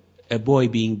 a boy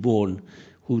being born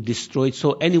who destroyed.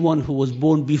 So anyone who was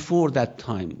born before that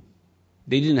time,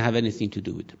 they didn't have anything to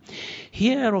do with it.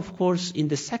 Here, of course, in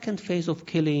the second phase of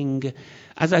killing,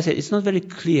 as I said, it's not very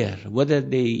clear whether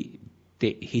he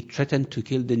threatened to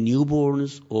kill the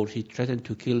newborns or he threatened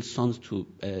to kill sons to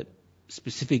a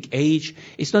specific age.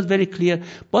 It's not very clear.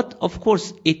 But, of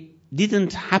course, it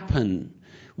didn't happen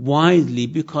widely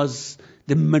because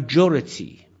the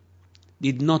majority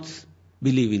did not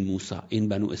believe in Musa, in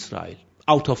Banu Israel,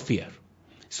 out of fear.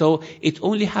 So it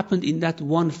only happened in that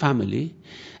one family.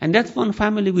 And that one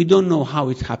family, we don't know how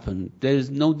it happened. There is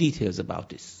no details about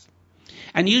this.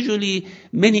 And usually,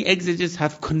 many exegetes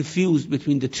have confused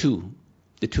between the two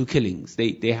killings.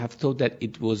 They have thought that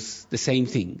it was the same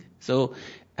thing. So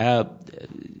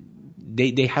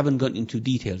they haven't gone into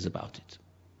details about it.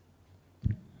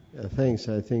 Thanks.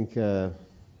 I think from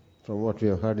what we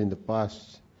have heard in the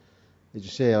past, you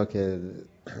say, okay,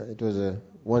 it was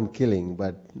one killing,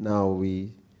 but now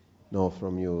we know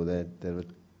from you that there were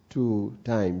 2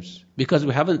 times. Because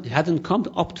we hadn't come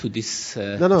up to this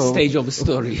stage of the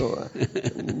story.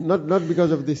 Not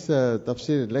because of this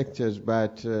tafsir lectures,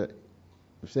 but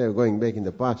say going back in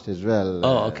the past as well.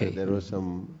 Okay. There was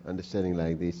some understanding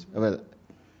like this. Well,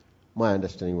 my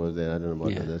understanding was there. I don't know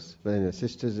about others. But anyway,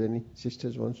 any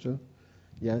sisters wants to?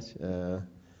 Yes.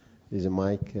 There's a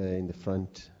mic in the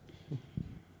front.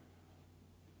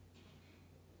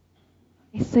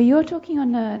 So you're talking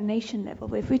on a nation level,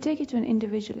 but if we take it to an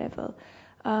individual level,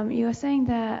 you are saying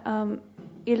that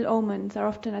ill omens are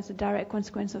often as a direct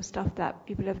consequence of stuff that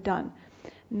people have done.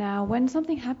 Now, when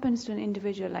something happens to an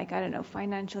individual, like, I don't know,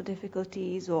 financial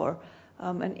difficulties or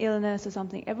an illness or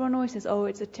something, everyone always says, oh,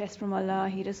 it's a test from Allah,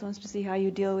 He just wants to see how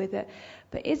you deal with it.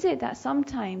 But is it that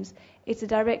sometimes it's a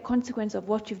direct consequence of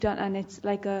what you've done, and it's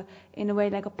like in a way,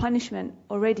 like a punishment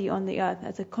already on the earth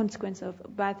as a consequence of a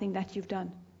bad thing that you've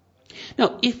done?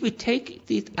 Now, if we take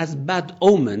it as bad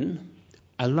omen,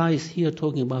 Allah is here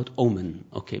talking about omen,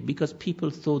 okay? Because people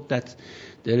thought that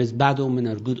there is bad omen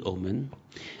or good omen.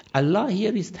 Allah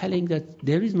here is telling that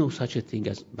there is no such a thing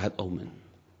as bad omen.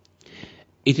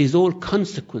 It is all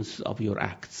consequences of your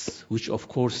acts, which of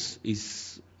course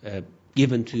is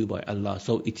given to you by Allah.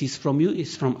 So it is from you,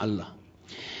 it's from Allah.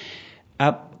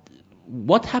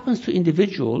 What happens to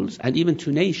individuals and even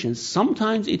to nations,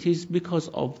 sometimes it is because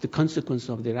of the consequence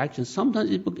of their actions.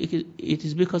 Sometimes it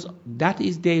is because that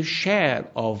is their share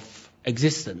of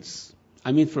existence.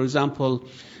 I mean, for example,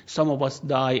 some of us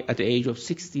die at the age of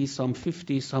 60, some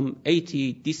 50, some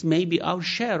 80. This may be our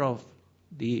share of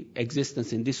the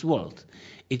existence in this world.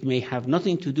 It may have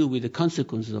nothing to do with the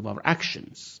consequences of our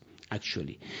actions,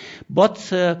 actually.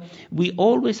 But we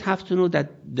always have to know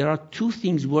that there are 2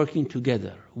 things working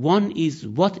together. One is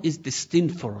what is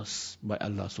destined for us by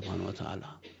Allah subhanahu wa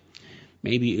ta'ala.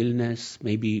 Maybe illness,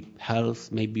 maybe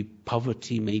health, maybe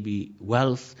poverty, maybe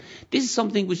wealth. This is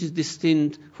something which is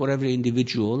destined for every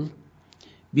individual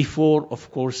before,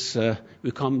 of course,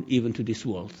 we come even to this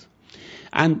world.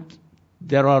 And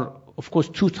there are, of course,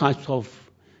 2 types of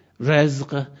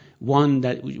rizq. One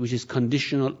which is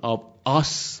conditional of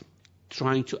us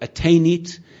trying to attain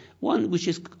it, one which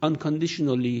is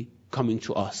unconditionally coming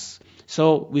to us.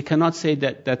 So we cannot say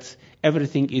that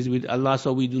everything is with Allah,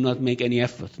 so we do not make any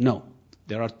effort. No.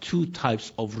 There are 2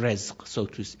 types of rizq, so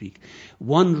to speak.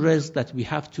 One rizq that we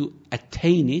have to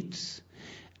attain it,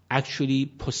 actually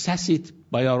possess it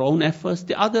by our own efforts.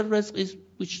 The other rizq is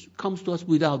which comes to us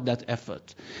without that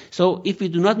effort. So if we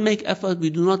do not make effort, we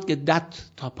do not get that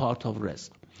part of rizq.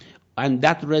 And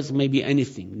that rizq may be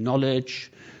anything,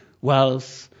 knowledge,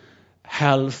 wealth,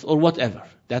 health, or whatever.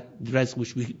 That rizq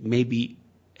which we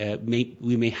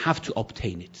may have to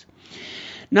obtain it.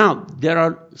 Now, there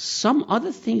are some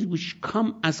other things which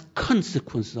come as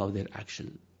consequences of their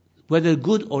action, whether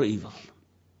good or evil.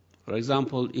 For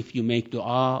example, if you make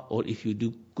dua or if you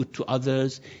do good to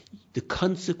others, the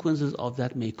consequences of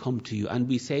that may come to you. And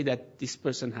we say that this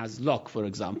person has luck, for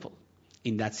example,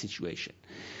 in that situation.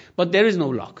 But there is no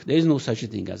luck. There is no such a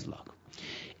thing as luck.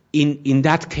 In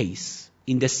that case,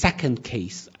 in the second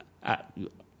case,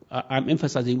 I'm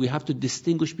emphasizing we have to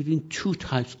distinguish between two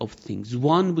types of things.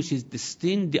 One which is the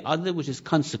sin, the other which is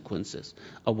consequences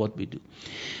of what we do.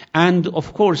 And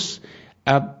of course,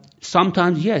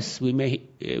 sometimes, yes, we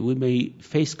may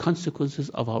face consequences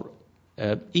of our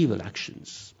evil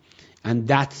actions. And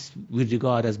that we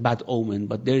regard as bad omen,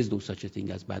 but there is no such a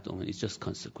thing as bad omen. It's just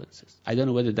consequences. I don't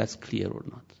know whether that's clear or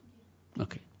not.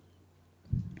 Okay.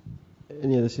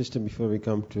 Any other sister before we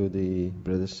come to the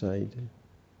brother's side?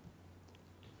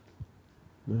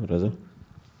 No, Raza?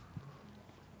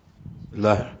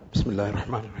 Bismillah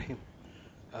ar-Rahman ar-Rahim.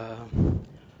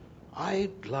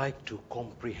 I'd like to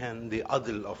comprehend the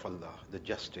adl of Allah, the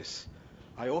justice.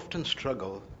 I often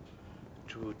struggle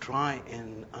to try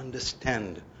and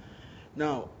understand.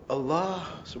 Now, Allah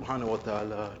subhanahu wa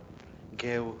ta'ala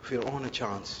gave Fir'aun a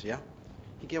chance, yeah?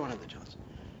 He gave another chance.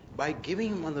 By giving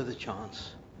him another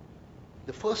chance,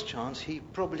 the first chance, he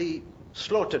probably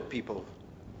slaughtered people.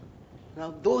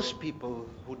 Now, those people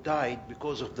who died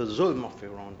because of the zulm of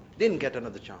Fir'aun didn't get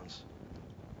another chance.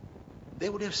 They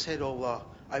would have said, oh Allah,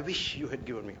 I wish you had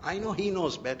given me. I know He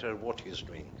knows better what He's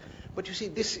doing. But you see,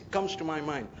 this comes to my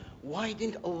mind. Why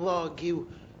didn't Allah give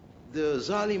the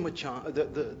Zalim a chance,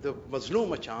 the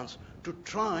Mazlum a chance to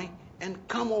try and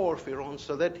come over Fir'aun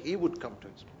so that he would come to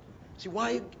His? See,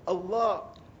 why Allah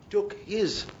took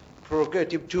His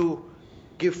prerogative to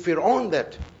give Fir'aun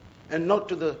that and not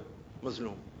to the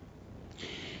Mazlum?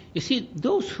 You see,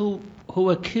 those who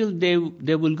were killed, they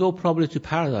will go probably to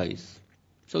paradise.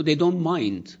 So they don't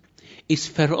mind. It's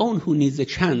Fir'aun who needs a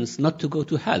chance not to go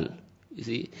to hell. You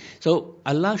see? So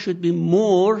Allah should be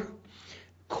more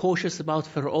cautious about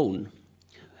Fir'aun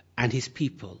and his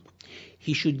people.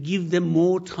 He should give them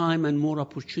more time and more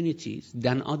opportunities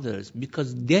than others,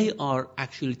 because they are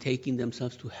actually taking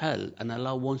themselves to hell, and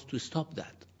Allah wants to stop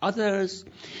that. Others,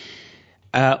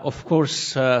 of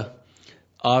course,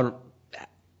 are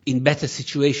in better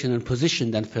situation and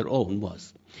position than Fir'aun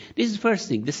was. This is the first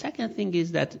thing. The second thing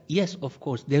is that, yes, of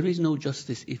course, there is no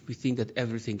justice if we think that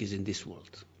everything is in this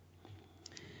world.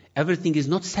 Everything is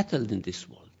not settled in this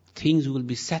world. Things will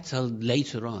be settled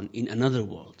later on in another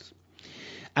world.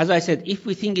 As I said, if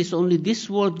we think it's only this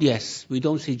world, yes, we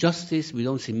don't see justice, we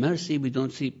don't see mercy, we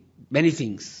don't see many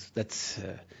things that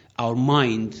our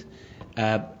mind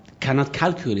cannot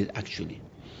calculate, actually.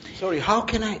 Sorry, how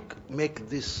can I make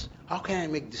this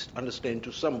understand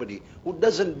to somebody who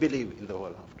doesn't believe in the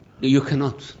world after? You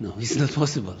cannot. No, it's not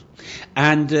possible.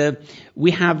 And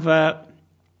we have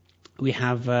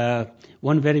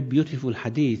one very beautiful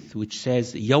hadith which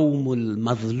says, يَوْمُ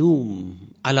الْمَظْلُومِ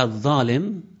عَلَى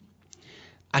الظَّالِمِ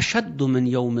أَشَدُّ مِنْ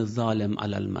يَوْمِ الظَّالِمِ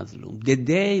عَلَى الْمَظْلُومِ. The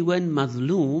day when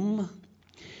Mazlum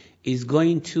is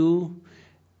going to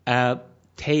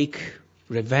take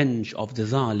revenge of the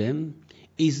Zalim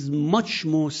is much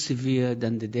more severe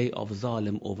than the day of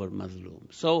Zalim over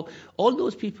Mazlum. So all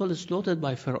those people slaughtered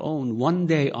by Fir'aun one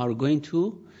day are going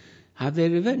to have their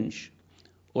revenge,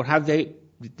 or have they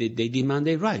demand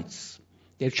their rights,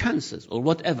 their chances, or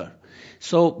whatever.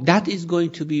 So that is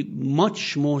going to be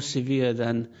much more severe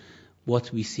than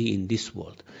what we see in this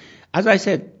world. As I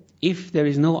said, if there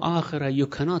is no akhirah, you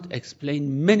cannot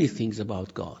explain many things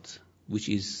about God, which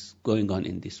is going on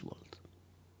in this world.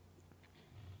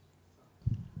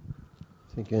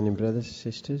 Thank you. Any brothers,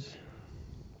 sisters?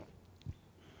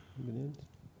 Anybody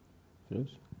else?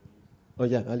 Oh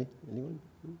yeah, Ali. Anyone?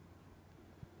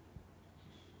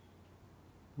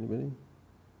 Anybody?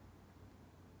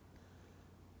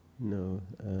 No.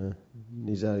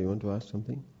 Nizar, you want to ask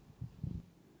something?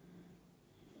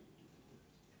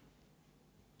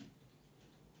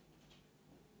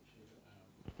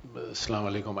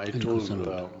 Assalamu alaikum. I told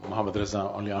Muhammad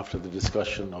Raza only after the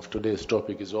discussion of today's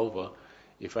topic is over,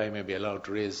 if I may be allowed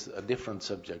to raise a different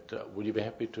subject. Would you be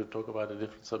happy to talk about a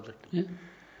different subject? Yeah.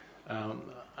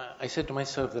 I said to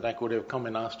myself that I could have come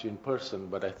and asked you in person,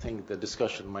 but I think the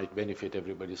discussion might benefit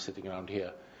everybody sitting around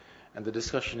here. And the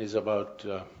discussion is about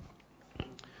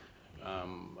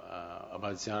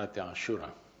Ziyarat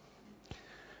Ashura.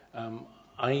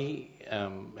 I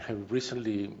have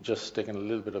recently just taken a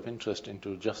little bit of interest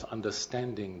into just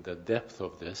understanding the depth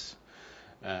of this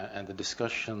and the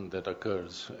discussion that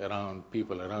occurs around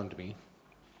people around me.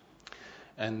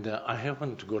 And I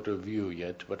haven't got a view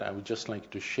yet, but I would just like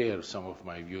to share some of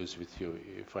my views with you,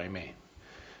 if I may.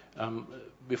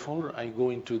 Before I go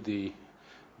into the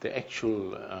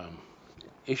actual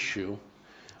issue,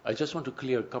 I just want to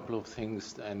clear a couple of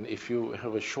things, and if you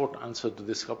have a short answer to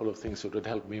this couple of things, it would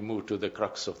help me move to the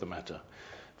crux of the matter.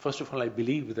 First of all, I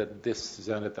believe that this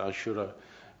Ziyarat Ashura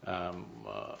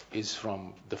is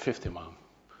from the fifth Imam,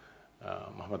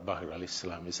 Muhammad Baqir alayhi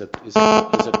salam.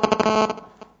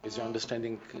 Is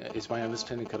my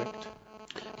understanding correct?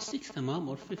 Sixth Imam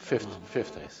or fifth?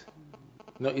 Fifth, yes.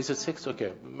 No, is it sixth?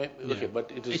 Okay. Okay,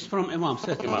 but it is. It's from Imam,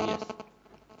 certainly, Imam.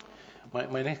 Yes.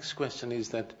 My next question is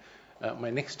that,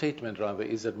 my next statement rather,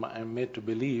 is that I'm made to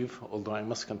believe, although I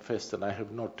must confess that I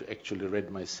have not actually read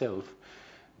myself,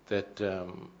 that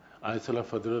Ayatollah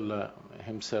Fadlullah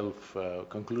himself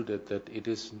concluded that it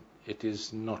is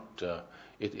not,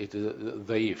 it is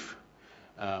dhaif.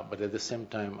 But at the same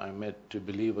time, I'm made to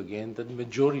believe again that the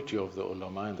majority of the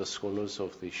ulama and the scholars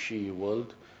of the Shi'i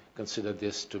world consider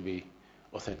this to be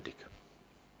authentic.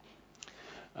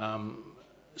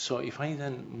 So if I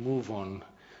then move on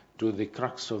to the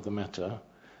crux of the matter,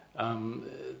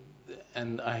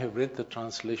 and I have read the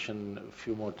translation a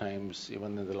few more times,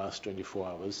 even in the last 24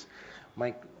 hours,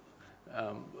 my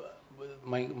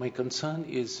concern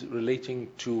is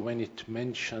relating to when it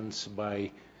mentions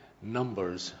by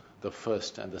numbers the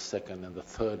first and the second and the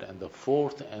third and the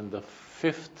fourth and the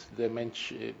fifth, they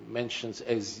mentions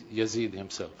as Yazid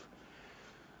himself.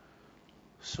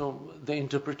 So the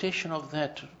interpretation of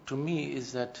that to me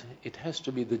is that it has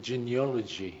to be the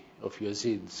genealogy of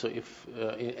Yazid. So if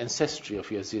ancestry of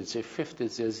Yazid, so if fifth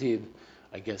is Yazid,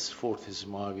 I guess fourth is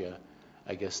Muawiyah,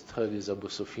 I guess third is Abu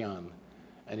Sufyan,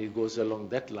 and it goes along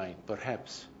that line,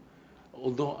 perhaps.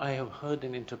 Although I have heard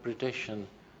an interpretation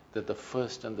that the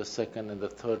first and the second and the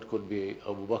third could be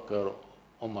Abu Bakr,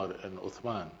 Umar and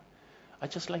Uthman.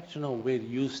 I'd just like to know where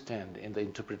you stand in the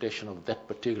interpretation of that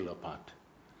particular part.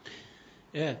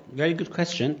 Yeah, very good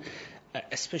question,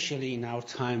 especially in our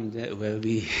time where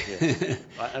we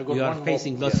we are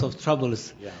facing lots of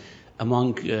troubles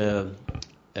among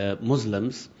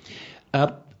Muslims.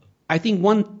 I think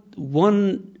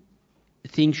one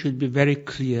thing should be very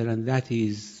clear, and that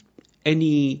is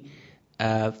any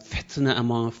fitna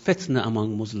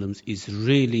among Muslims is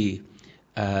really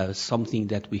something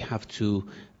that we have to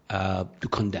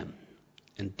condemn.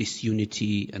 And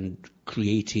disunity and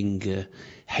creating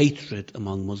hatred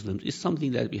among Muslims is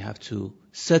something that we have to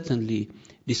certainly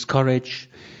discourage.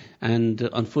 And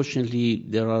unfortunately,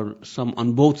 there are some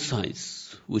on both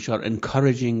sides which are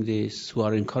encouraging this,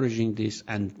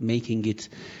 and making it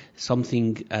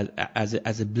something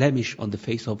as a blemish on the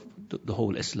face of the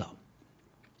whole Islam.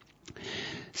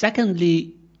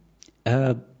 Secondly,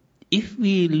 if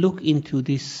we look into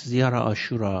this Ziyara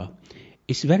Ashura,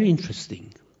 it's very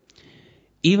interesting.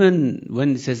 Even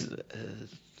when it says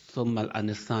ثم الآن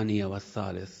الثانية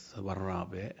والثالث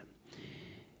والرابع,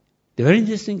 the very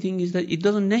interesting thing is that it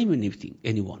doesn't name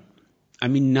anyone. I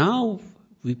mean, now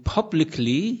we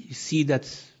publicly see that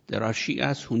there are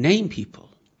Shias who name people.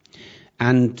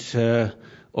 And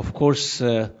of course,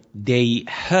 they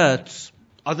hurt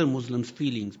other Muslims'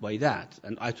 feelings by that.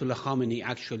 And Ayatollah Khamenei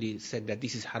actually said that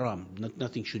this is haram.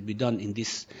 Nothing should be done in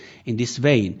this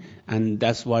vein. And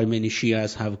that's why many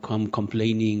Shias have come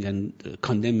complaining and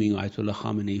condemning Ayatollah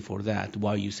Khamenei for that.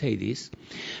 Why you say this?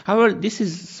 However, this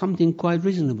is something quite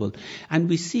reasonable. And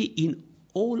we see in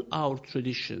all our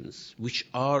traditions, which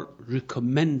are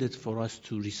recommended for us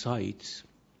to recite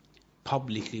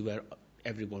publicly, where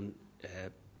everyone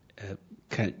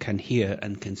can hear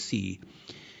and can see,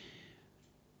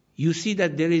 you see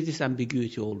that there is this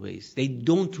ambiguity always. They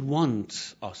don't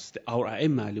want us, our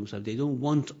A'imma, they don't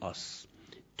want us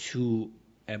to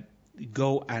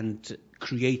go and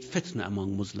create fitna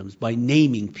among Muslims by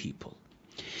naming people.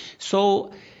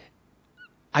 So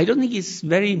I don't think it's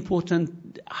very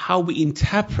important how we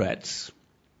interpret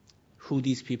who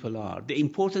these people are. The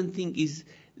important thing is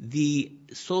the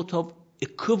sort of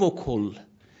equivocal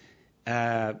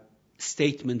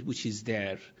statement which is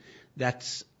there,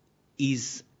 that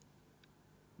is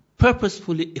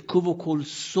purposefully equivocal,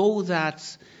 so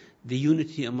that the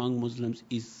unity among Muslims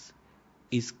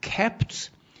is kept,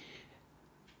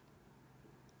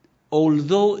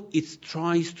 although it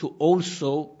tries to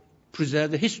also preserve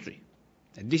the history.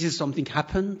 And this is something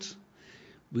happened.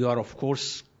 We are, of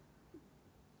course,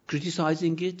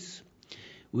 criticizing it.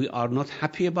 We are not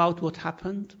happy about what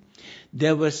happened.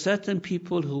 There were certain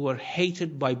people who were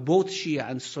hated by both Shia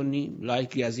and Sunni,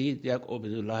 like Yazid, like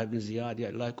Ubaydullah ibn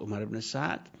Ziyad, like Umar ibn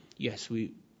Sa'd. Yes,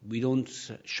 we don't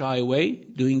shy away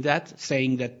doing that,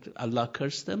 saying that Allah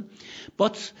cursed them.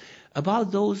 But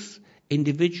about those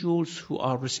individuals who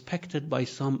are respected by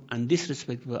some and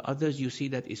disrespected by others, you see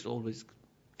that it's always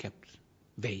kept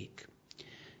vague,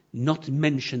 not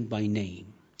mentioned by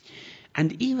name.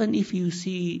 And even if you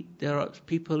see there are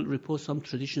people report some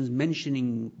traditions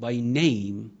mentioning by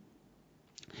name,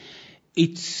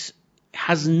 it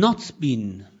has not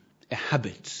been a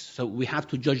habit. So we have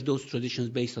to judge those traditions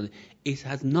based on it. It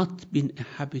has not been a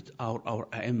habit of our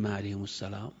A'imma alayhimus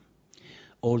salam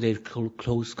or their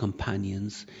close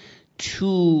companions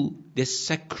to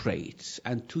desecrate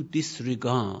and to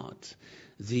disregard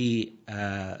the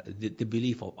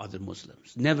belief of other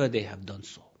Muslims. Never they have done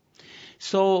so.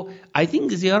 So I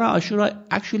think Ziyarah Ashura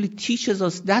actually teaches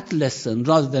us that lesson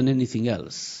rather than anything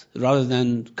else, rather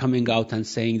than coming out and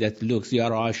saying that, look,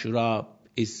 Ziyarah Ashura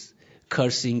is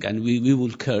cursing and we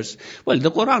will curse. Well, the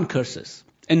Quran curses.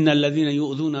 إِنَّ الَّذِينَ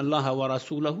يُؤْذُونَ اللَّهَ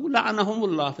وَرَسُولَهُ لَعَنَهُمُ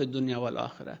اللَّهُ فِي الدُّنْيَا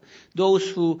وَالْآخِرَةِ. Those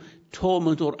who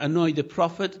torment or annoy the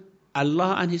Prophet,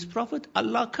 Allah and His Prophet,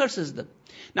 Allah curses them.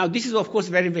 Now this is of course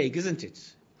very vague, isn't it?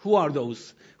 Who are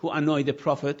those who annoy the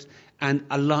Prophet and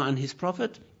Allah and His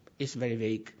Prophet? It's very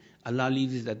vague. Allah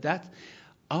leaves it at that.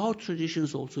 Our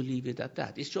traditions also leave it at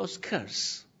that. It's just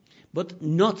curse, but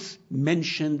not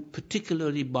mentioned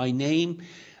particularly by name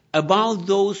about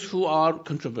those who are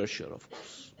controversial, of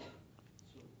course.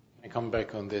 I come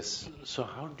back on this. So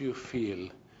how do you feel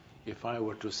if I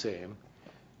were to say,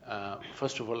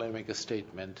 first of all, I make a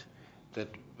statement that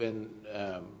when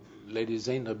Lady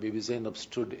Zainab, Bibi Zainab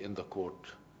stood in the court,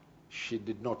 she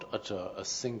did not utter a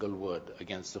single word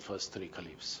against the first three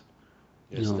caliphs.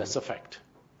 Yes, no. That's a fact.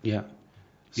 Yeah.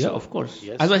 So, yeah, of course.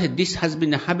 Yes. As I said, this has been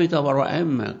the habit of our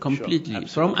Aimma completely, sure,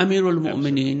 from Amirul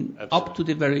Mu'mineen up to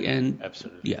the very end.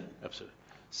 Absolutely. Yeah. Absolutely.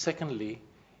 Secondly,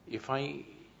 if I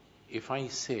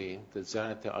say that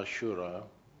Ziyarah Ashura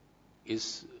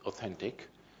is authentic,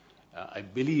 I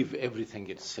believe everything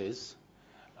it says.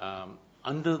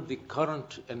 Under the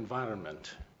current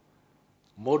environment,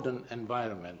 modern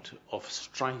environment of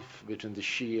strife between the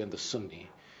Shia and the Sunni,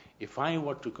 if I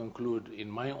were to conclude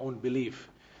in my own belief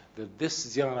that this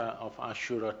Ziyarah of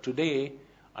Ashura today,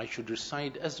 I should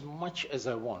recite as much as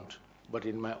I want, but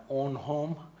in my own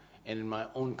home and in my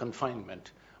own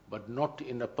confinement, but not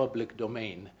in a public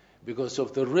domain, because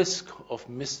of the risk of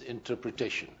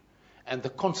misinterpretation and the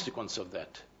consequence of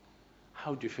that.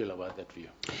 How do you feel about that view?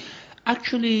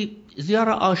 Actually,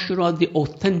 Ziyarah Ashura, the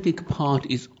authentic part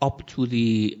is up to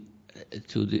the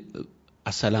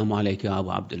Assalamu alaikum ya Abu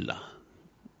Abdullah,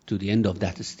 to the end of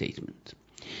that statement.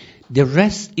 The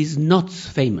rest is not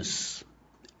famous.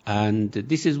 And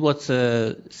this is what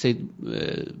Allama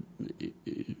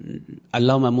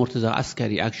Murtaza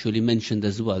Askari actually mentioned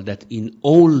as well, that in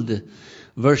old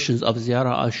versions of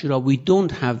Ziyarah Ashura, we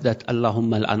don't have that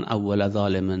Allahumma al-an awwala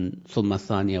zaliman thumma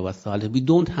thaniya wa thalith. We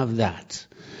don't have that.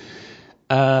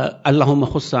 Allahumma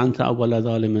khussa anta awwala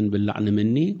zaliman bil la'n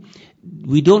minni.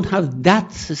 We don't have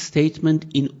that statement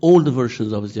in all the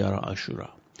versions of Ziyarah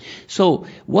Ashura. So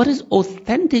what is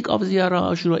authentic of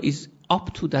Ziyarah Ashura is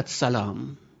up to that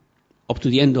salam, up to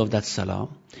the end of that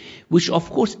salam, which of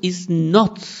course is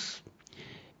not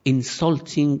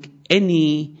insulting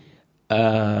any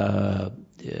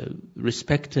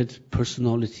respected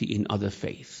personality in other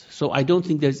faiths. So I don't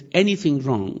think there's anything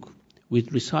wrong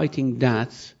with reciting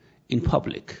that in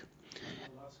public.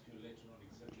 I'll ask you later on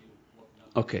exactly what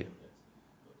number. Okay.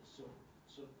 So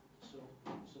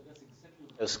that's exactly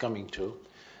what I was coming to,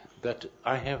 that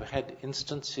I have had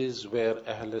instances where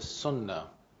Ahl Sunnah,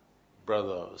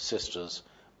 brothers, sisters,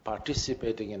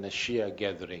 participating in a Shia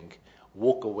gathering,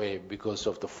 walk away because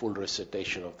of the full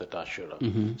recitation of the Ashura.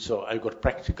 Mm-hmm. So I've got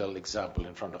practical example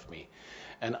in front of me.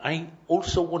 And I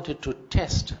also wanted to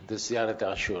test the Ziyarat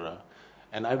Ashura,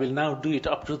 and I will now do it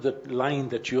up to the line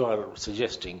that you are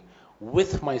suggesting,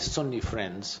 with my Sunni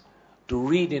friends, to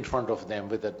read in front of them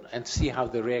with it and see how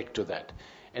they react to that.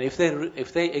 And if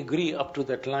they agree up to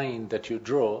that line that you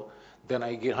draw, then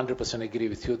I 100% agree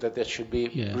with you that should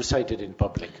be recited in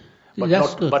public,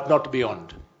 but not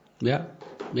beyond. Yeah,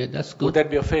 that's good. Would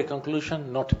that be a fair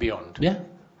conclusion? Not beyond. Yeah,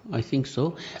 I think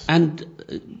so. And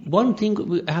one thing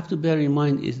we have to bear in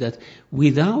mind is that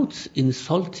without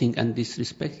insulting and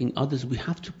disrespecting others, we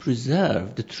have to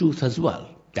preserve the truth as well.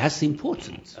 That's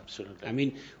important. Absolutely. I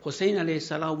mean, Hussein alayhi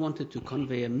salam wanted to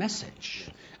convey a message.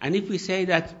 And if we say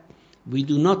that we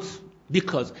do not,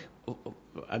 because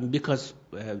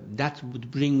that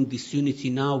would bring disunity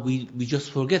now, we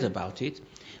just forget about it.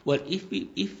 Well, if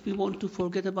we want to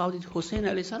forget about it, Hussein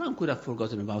alayhi salam could have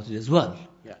forgotten about it as well.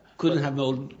 Yeah.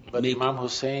 But Imam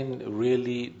Hussein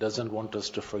really doesn't want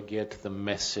us to forget the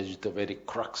message, the very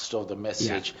crux of the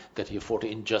message, that he fought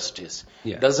injustice.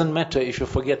 Yeah. Doesn't matter if you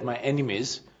forget my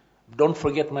enemies, don't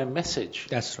forget my message.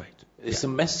 That's right. It's a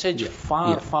message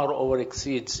far over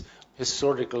exceeds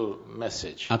historical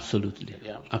message. Absolutely.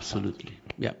 Yeah. Absolutely.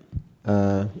 Yeah.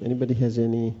 Anybody has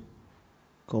any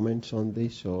comments on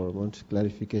this or wants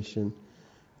clarification?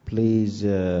 Please,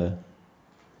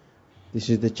 this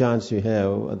is the chance you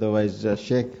have. Otherwise,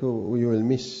 Sheikh, who you will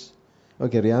miss.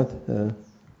 Okay, Riyadh.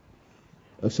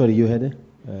 Sorry, you had it.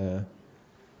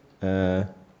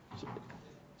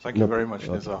 Thank you very much,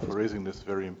 Nizar, for raising this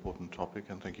very important topic,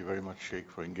 and thank you very much, Sheikh,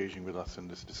 for engaging with us in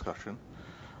this discussion.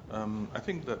 I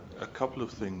think that a couple of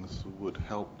things would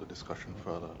help the discussion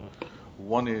further.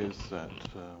 One is that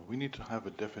we need to have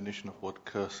a definition of what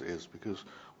curse is, because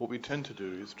what we tend to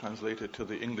do is translate it to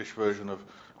the English version of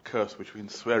curse, which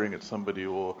means swearing at somebody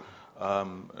or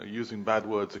using bad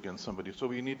words against somebody. So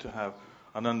we need to have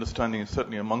an understanding,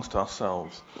 certainly amongst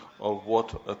ourselves, of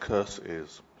what a curse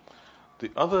is.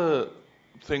 The other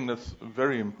thing that's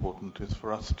very important is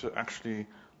for us to actually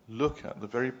look at the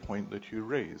very point that you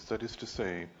raised. That is to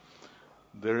say,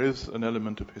 there is an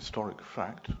element of historic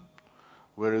fact,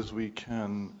 whereas we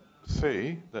can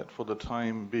say that for the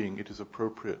time being it is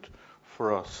appropriate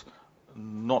for us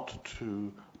not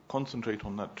to concentrate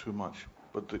on that too much.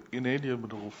 But the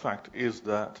inalienable fact is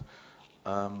that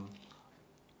a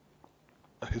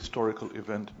historical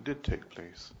event did take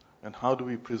place. And how do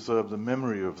we preserve the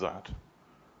memory of that,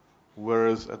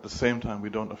 whereas at the same time we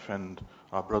don't offend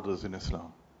our brothers in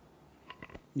Islam?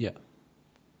 Yeah,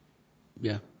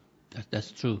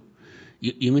 that's true.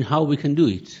 You mean how we can do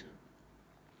it?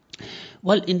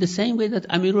 Well, in the same way that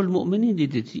Amirul Mu'minin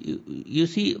did it. You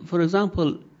see, for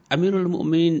example, Amirul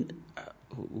Mu'minin,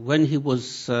 when he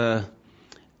was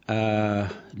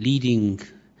leading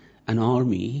an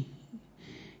army,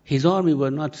 his army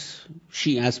were not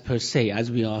Shias per se,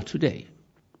 as we are today.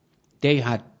 They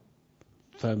had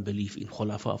firm belief in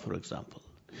Khulafa, for example.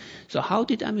 So how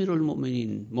did Amirul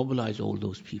Mu'minin mobilize all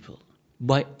those people?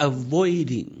 By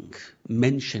avoiding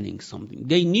mentioning something.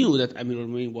 They knew that Amirul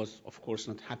Mu'minin was, of course,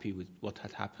 not happy with what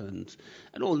had happened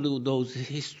and all those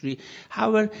history.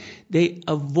 However, they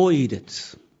avoided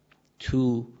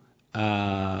to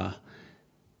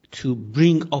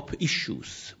bring up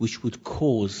issues which would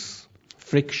cause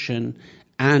friction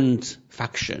and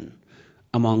faction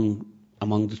among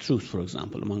the troops, for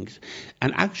example.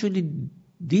 And actually,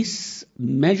 this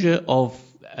measure of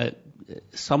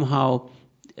somehow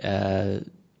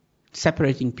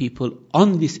separating people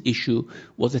on this issue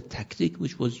was a tactic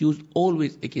which was used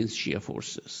always against Shia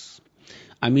forces.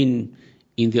 I mean,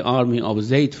 in the army of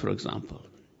Zayd, for example,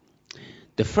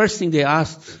 the first thing they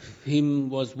asked him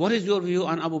was, what is your view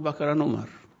on Abu Bakr and Umar?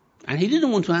 And he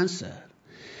didn't want to answer.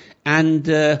 And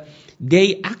the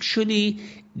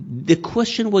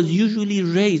question was usually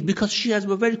raised, because Shias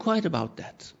were very quiet about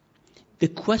that. The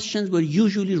questions were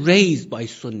usually raised by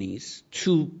Sunnis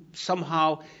to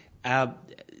somehow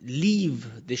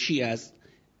leave the Shias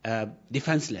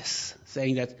defenseless,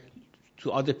 saying that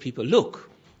to other people, look,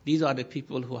 these are the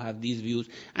people who have these views.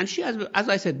 And Shias, as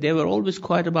I said, they were always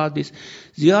quiet about this.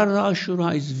 Ziyar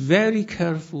al-Ashura is very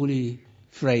carefully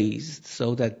phrased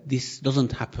so that this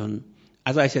doesn't happen.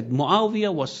 As I said,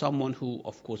 Muawiyah was someone who,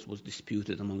 of course, was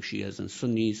disputed among Shias and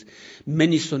Sunnis.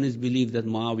 Many Sunnis believe that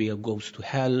Muawiyah goes to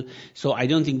hell. So I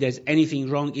don't think there's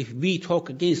anything wrong if we talk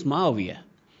against Muawiyah.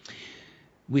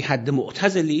 We had the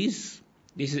Mu'tazilis.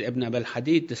 This is Ibn Abil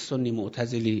Hadid, the Sunni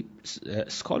Mu'tazili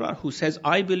scholar, who says,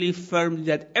 I believe firmly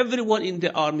that everyone in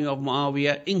the army of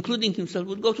Muawiyah, including himself,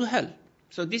 would go to hell.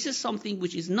 So this is something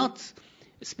which is not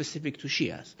specific to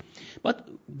Shias. But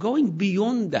going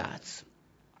beyond that,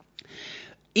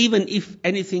 even if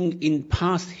anything in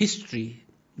past history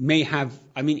may have,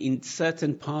 in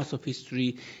certain parts of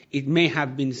history, it may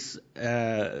have been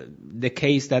the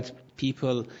case that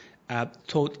people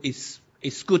thought it's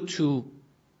good to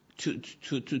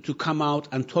come out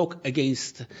and talk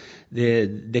against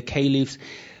the caliphs.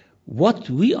 What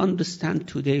we understand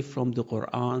today from the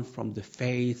Quran, from the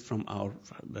faith, from our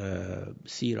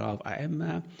Seerah of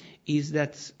A'imma, is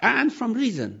that, and from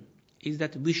reason, is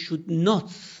that we should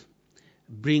not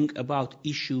bring up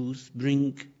issues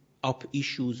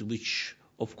which,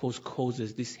 of course,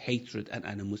 causes this hatred and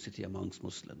animosity amongst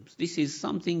Muslims. This is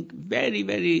something very,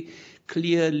 very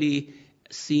clearly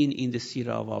seen in the Seerah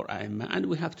of our A'imma, and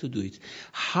we have to do it.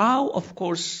 How, of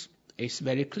course, it's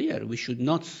very clear. We should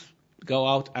not go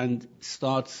out and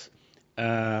start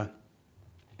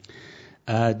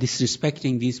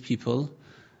disrespecting these people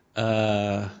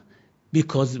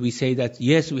because we say that,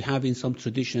 yes, we have in some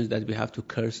traditions that we have to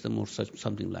curse them or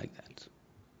something like that.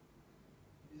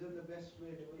 Is that the best way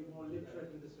to be more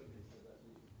literate in the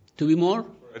Sunnis? To be more?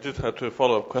 I just had a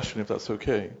follow-up question, if that's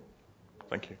okay.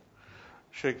 Thank you.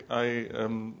 Sheikh,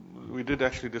 we did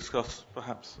actually discuss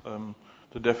perhaps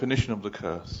the definition of the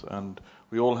curse, and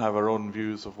we all have our own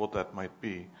views of what that might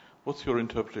be. What's your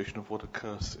interpretation of what a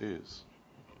curse is?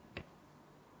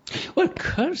 Well,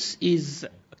 curse is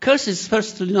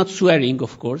firstly not swearing,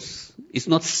 of course. It's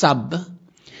not sab.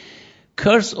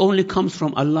 Curse only comes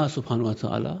from Allah subhanahu wa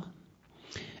ta'ala.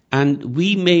 And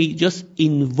we may just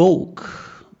invoke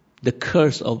the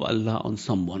curse of Allah on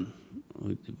someone.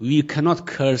 We cannot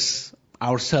curse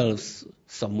ourselves,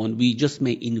 someone. We just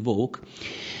may invoke.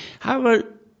 However,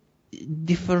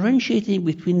 differentiating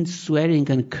between swearing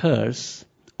and curse,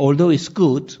 although it's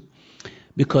good,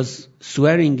 because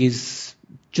swearing is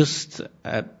just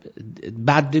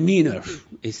bad demeanor,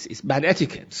 it's bad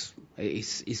etiquette,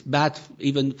 it's bad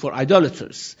even for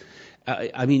idolaters.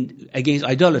 Against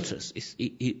idolaters, it's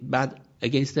bad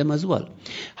against them as well.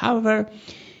 However,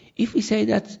 if we say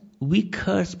that we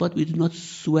curse but we do not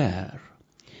swear,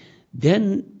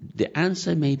 then the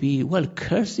answer may be, well,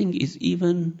 cursing is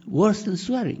even worse than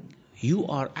swearing. You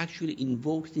are actually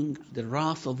invoking the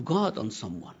wrath of God on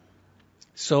someone.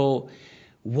 So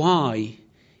why,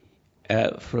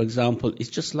 for example, it's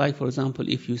just like, for example,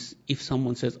 if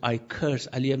someone says, I curse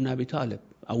Ali ibn Abi Talib,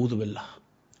 A'udhu Billah.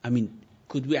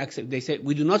 Could we accept? They say,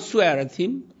 we do not swear at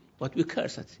him, but we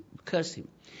curse him.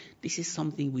 This is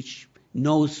something which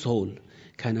no soul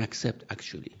can accept,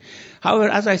 actually. However,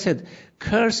 as I said,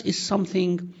 curse is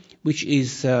something which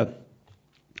is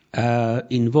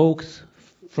invoked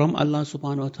from Allah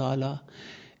subhanahu wa ta'ala.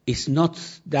 It's not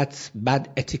that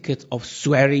bad etiquette of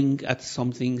swearing at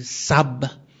something,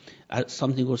 at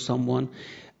something or someone,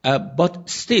 but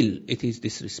still it is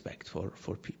disrespect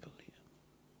for people.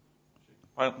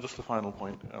 Just a final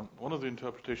point. One of the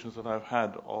interpretations that I've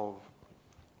had of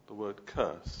the word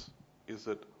curse is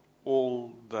that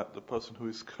all that the person who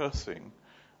is cursing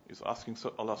is asking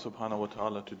Allah subhanahu wa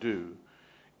ta'ala to do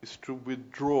is to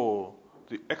withdraw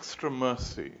the extra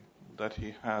mercy that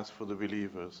He has for the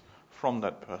believers from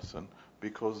that person,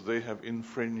 because they have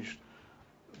infringed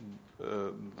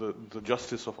the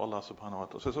justice of Allah subhanahu wa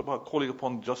ta'ala. So it's about calling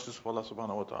upon justice of Allah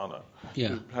subhanahu wa ta'ala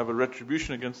to have a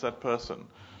retribution against that person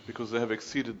because they have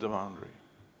exceeded the boundary.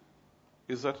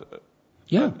 Is that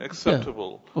an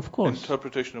acceptable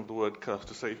interpretation of the word curse?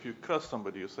 To say if you curse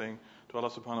somebody, you're saying to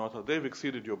Allah subhanahu wa ta'ala, they've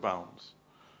exceeded your bounds.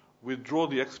 Withdraw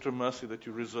the extra mercy that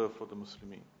you reserve for the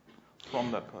Muslimin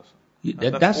from that person.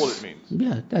 That's all it means.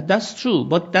 Yeah, that's true,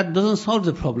 but that doesn't solve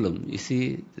the problem. You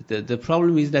see, the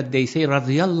problem is that they say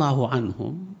radiyallahu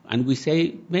anhum, and we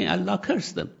say may Allah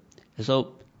curse them.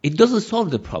 So it doesn't solve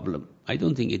the problem. I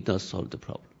don't think it does solve the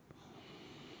problem.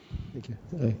 Thank you.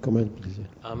 Comment, please.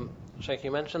 Sheikh,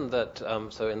 you mentioned that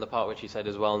so in the part which you said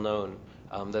is well known,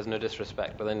 there's no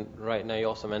disrespect, but then right now you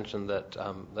also mentioned that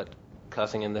that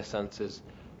cursing in this sense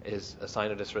is a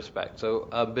sign of disrespect. So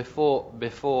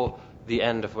before the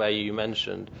end of where you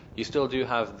mentioned, you still do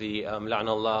have the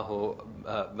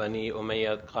La'anallahu Bani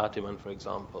Umayyad Qatiman, for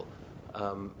example,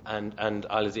 and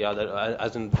Al-Ziyad,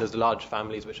 as in there's large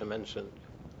families which are mentioned.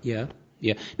 Yeah.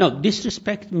 No,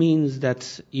 disrespect means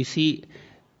that, you see,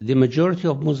 the majority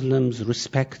of Muslims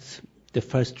respect the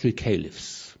first three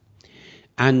caliphs.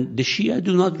 And the Shia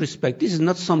do not respect. This is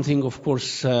not something, of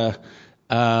course, hidden.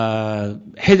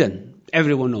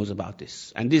 Everyone knows about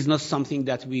this. And this is not something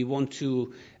that we want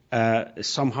to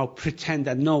somehow pretend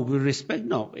that, no, we respect.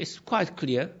 No, it's quite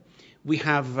clear. We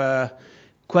have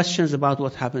questions about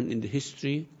what happened in the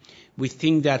history. We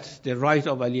think that the right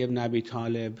of Ali ibn Abi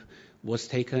Talib was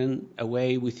taken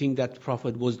away. We think that the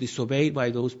Prophet was disobeyed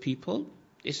by those people.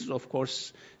 This is, of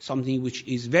course, something which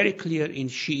is very clear in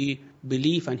Shi'i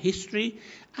belief and history.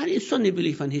 And in Sunni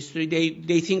belief and history,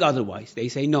 they think otherwise. They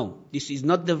say, no, this is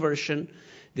not the version.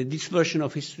 This version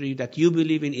of history that you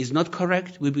believe in is not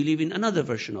correct. We believe in another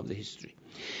version of the history.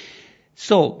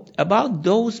 So, about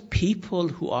those people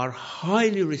who are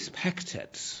highly respected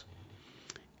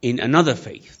in another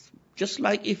faith, just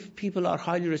like if people are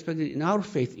highly respected in our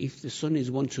faith, if the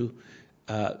Sunnis want to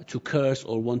curse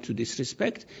or want to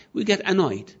disrespect, we get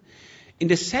annoyed. In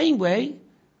the same way,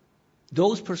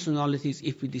 those personalities,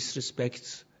 if we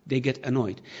disrespect, they get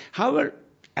annoyed. However,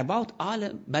 about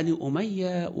Bani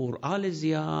Umayyah or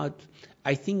Al-Ziyad,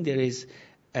 I think there is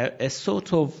a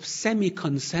sort of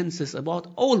semi-consensus about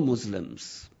all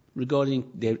Muslims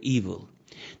regarding their evil.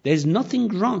 There is nothing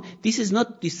wrong. This is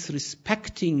not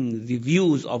disrespecting the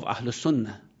views of Ahlul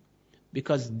Sunnah,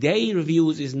 because their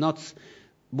views is not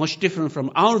much different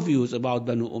from our views about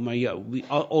Banu Umayyah.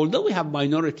 Although we have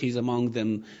minorities among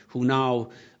them who now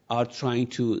are trying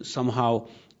to somehow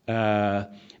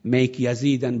make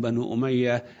Yazid and Banu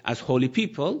Umayyah as holy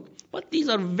people, but these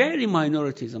are very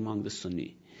minorities among the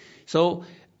Sunni. So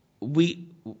we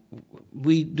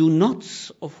do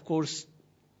not, of course,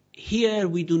 here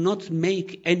we do not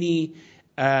make any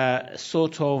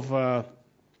sort of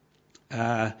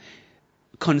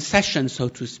concession, so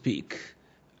to speak.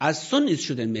 As Sunnis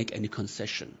shouldn't make any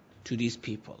concession to these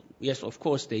people. Yes, of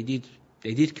course, they did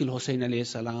kill Hussein alayhi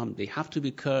salam. They have to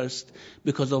be cursed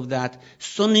because of that.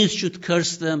 Sunnis should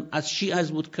curse them as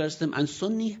Shias would curse them. And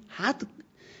Sunni had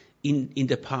in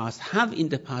the past, have in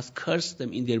the past cursed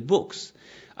them in their books.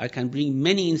 I can bring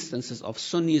many instances of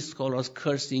Sunni scholars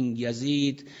cursing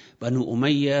Yazid, Banu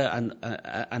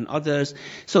Umayyah, and others.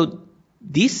 So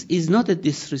this is not a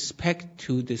disrespect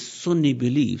to the Sunni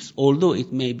beliefs, although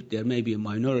there may be a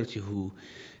minority who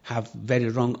have very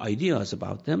wrong ideas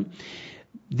about them.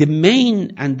 The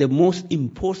main and the most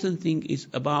important thing is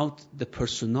about the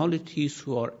personalities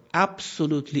who are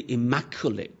absolutely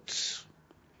immaculate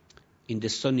in the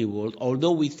Sunni world.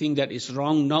 Although we think that is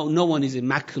wrong, no one is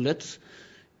immaculate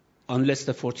unless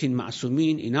the 14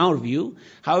 Ma'sumin, in our view.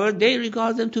 However, they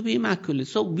regard them to be immaculate.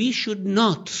 So we should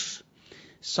not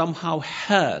somehow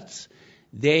hurt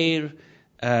their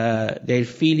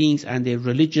feelings and their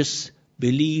religious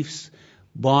beliefs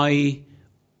by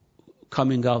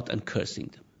coming out and cursing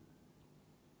them.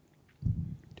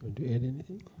 Do you want to add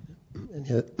anything?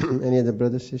 Any other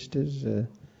brothers, sisters?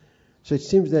 So it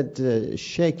seems that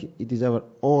Sheikh, it is our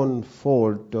own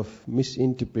fault of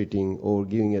misinterpreting or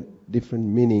giving a different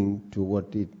meaning to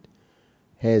what it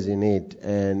has in it,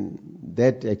 and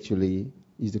that actually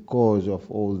is the cause of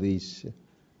all these.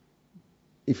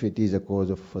 If it is a cause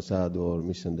of fasad or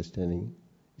misunderstanding,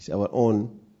 it's our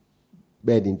own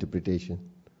bad interpretation.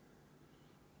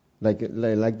 Like the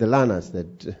lanas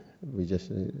that we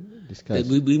just discussed.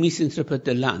 We misinterpret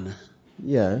the lana.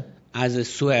 Yeah. As a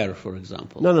swear, for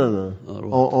example. No.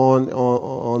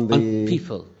 On the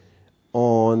people.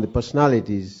 On the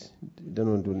personalities. I don't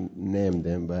want to name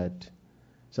them, but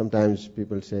sometimes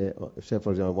people say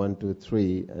for example 1, 2,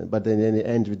 3, but then it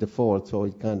ends with the fourth, so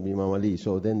it can't be Imam Ali.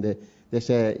 So then they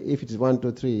say if it is 1,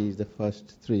 2, 3 is the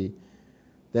first three.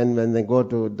 Then when they go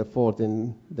to the fourth,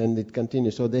 and then it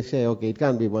continues. So they say, okay, it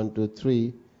can't be 1, 2,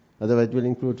 3, otherwise it will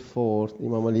include fourth,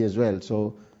 Imam Ali as well.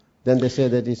 So then they say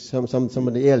that it's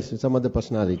somebody else, some other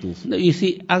personalities. No, you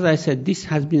see, as I said, this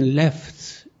has been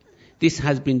left, this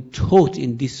has been taught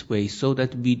in this way so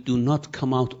that we do not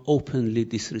come out openly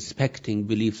disrespecting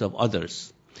beliefs of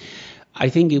others. I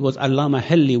think it was Allama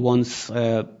Helli once,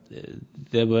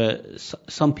 there were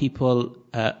some people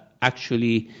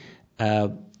actually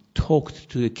talked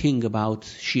to the king about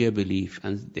Shia belief,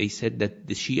 and they said that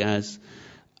the Shias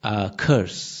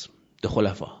curse the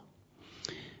Khulafa.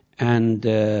 And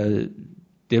the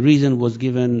reason was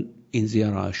given in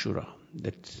Ziyarah Ashura,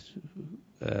 that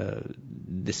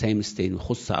the same statement,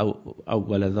 خُصَّ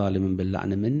أَوَّلَ ظَالِمٍ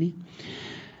بِاللَّعْنِ مِنِّي.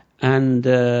 And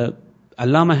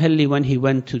Allama Helli, when he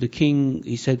went to the king,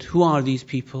 he said, who are these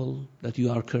people that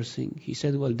you are cursing? He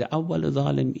said, well, the awwal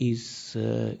zalim is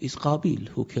Qabil,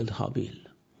 who killed Habil.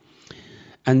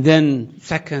 And then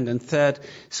second and third.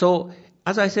 So,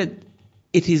 as I said,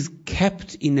 it is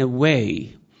kept in a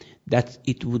way that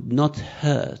it would not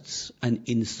hurt and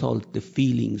insult the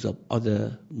feelings of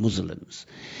other Muslims,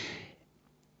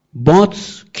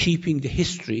 but keeping the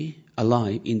history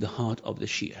alive in the heart of the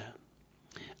Shia.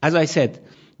 As I said,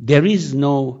 there is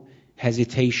no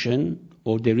hesitation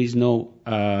or there is no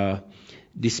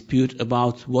dispute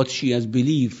about what Shias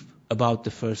believe about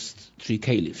the first three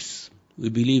caliphs. We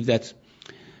believe that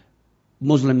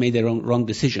Muslim made a wrong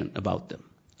decision about them.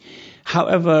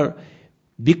 However,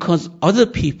 because other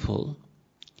people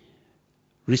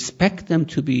respect them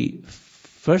to be,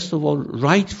 first of all,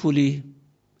 rightfully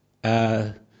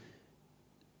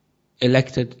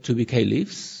elected to be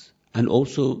caliphs, and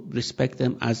also respect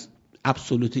them as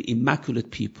absolutely immaculate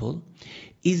people,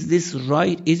 is this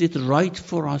right? Is it right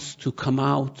for us to come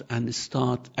out and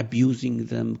start abusing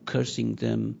them, cursing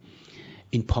them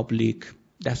in public?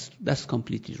 That's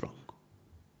completely wrong.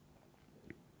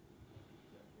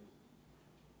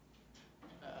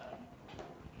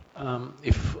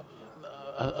 If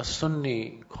a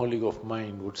Sunni colleague of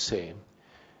mine would say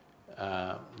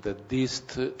that these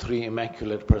three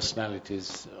immaculate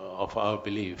personalities of our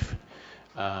belief,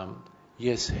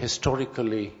 yes,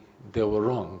 historically they were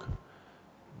wrong,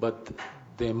 but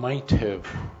they might have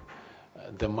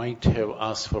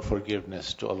asked for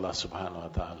forgiveness to Allah subhanahu wa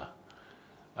ta'ala.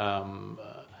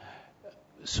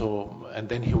 So, and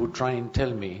then he would try and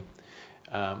tell me,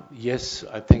 yes,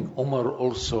 I think Umar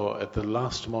also at the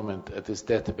last moment at his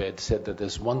deathbed said that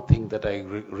there's one thing that I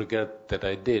regret that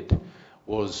I did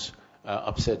was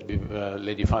upset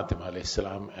Lady Fatima alayhi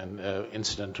salam and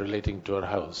incident relating to her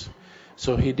house.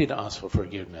 So he did ask for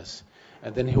forgiveness.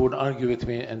 And then he would argue with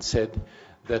me and said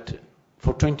that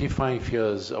for 25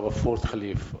 years our fourth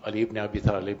Khalif, Ali ibn Abi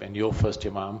Talib, and your first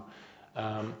Imam,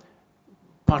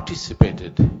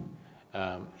 participated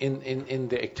in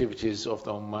the activities of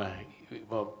the Ummah.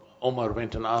 Well, Omar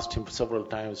went and asked him several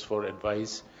times for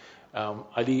advice.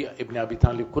 Ali ibn Abi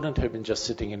Talib couldn't have been just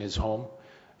sitting in his home.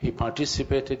 He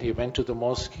participated, he went to the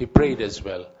mosque, he prayed as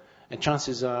well. And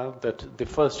chances are that the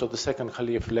first or the second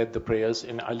Khalif led the prayers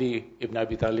and Ali ibn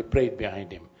Abi Talib prayed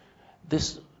behind him.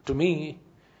 This, to me,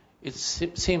 it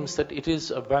seems that it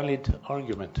is a valid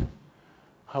argument.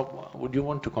 How would you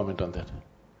want to comment on that?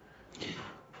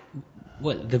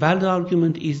 Well, the valid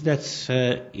argument is that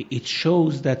it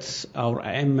shows that our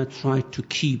A'imma tried to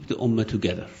keep the Ummah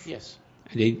together. Yes.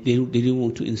 They didn't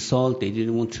want to insult, they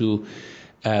didn't want to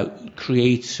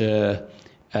create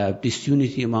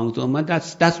disunity among the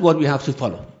Ummah. That's what we have to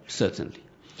follow, certainly.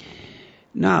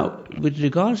 Now, with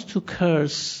regards to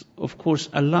curse, of course,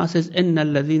 Allah says, إِنَّ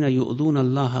الَّذِينَ يُؤْذُونَ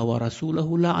اللَّهَ وَرَسُولَهُ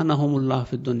لَعَنَهُمُ اللَّهُ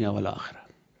فِي الدُّنْيَا وَالْآخِرَةِ.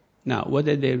 Now,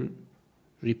 whether they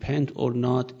repent or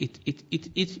not,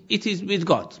 it is with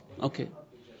God. Okay.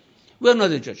 We're not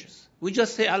the judges. We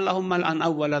just say, Allahumma al'an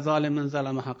awwala zaliman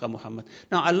zalama haqqa Muhammad.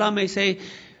 Now, Allah may say,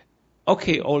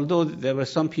 okay, although there were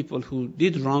some people who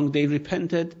did wrong, they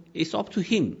repented, it's up to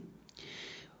Him.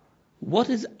 What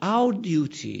is our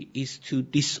duty is to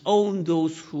disown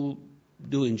those who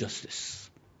do injustice.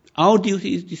 Our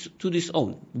duty is to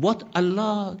disown. What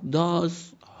Allah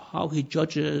does, how He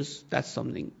judges, that's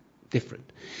something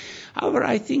different. However,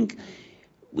 I think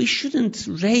we shouldn't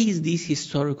raise these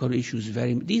historical issues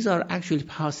these are actually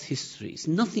past histories.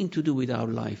 Nothing to do with our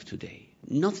life today.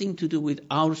 Nothing to do with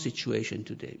our situation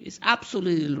today. It's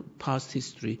absolutely past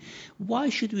history. Why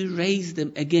should we raise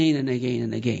them again and again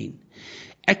and again?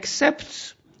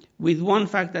 Except with one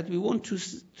fact that we want to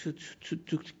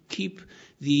keep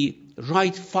the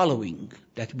right following,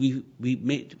 that we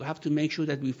have to make sure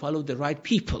that we follow the right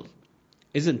people,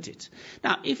 isn't it?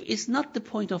 Now, if it's not the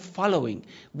point of following,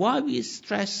 why we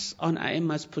stress on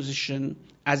A'imma's position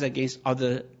as against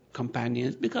other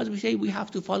companions? Because we say we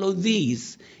have to follow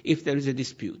these if there is a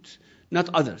dispute, not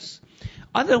others.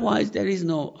 Otherwise, there is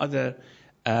no other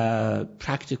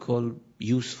practical,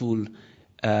 useful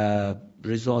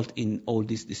result in all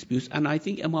these disputes. And I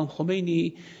think Imam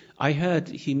Khomeini, I heard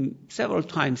him several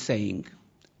times saying,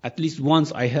 at least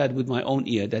once I heard with my own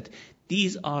ear, that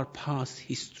these are past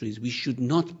histories. We should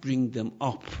not bring them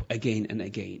up again and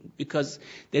again, because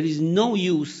there is no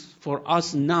use for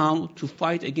us now to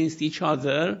fight against each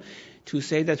other to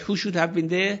say that who should have been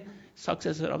the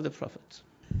successor of the Prophet.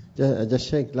 Just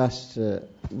Sheikh, last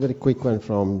very quick one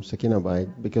from Sakina Bhai,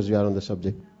 because we are on the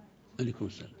subject.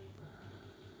 Alaikum salam.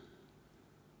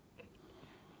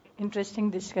 Interesting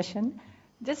discussion.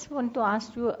 Just want to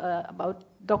ask you about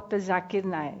Dr. Zakir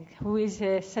Naik, who is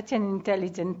such an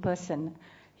intelligent person.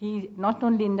 He, not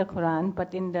only in the Quran,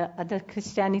 but in the other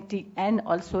Christianity and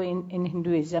also in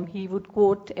Hinduism, he would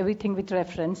quote everything with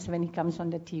reference when he comes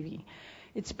on the TV.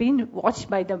 It's been watched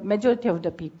by the majority of the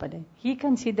people. He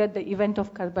considered the event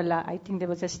of Karbala, I think there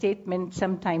was a statement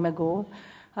some time ago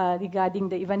regarding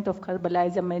the event of Karbala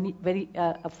as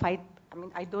a fight. I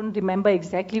mean, I don't remember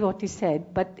exactly what he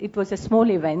said, but it was a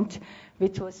small event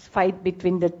which was fight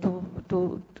between the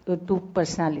two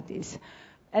personalities.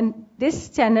 And this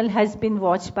channel has been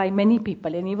watched by many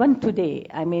people, and even today,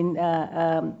 I mean,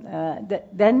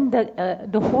 then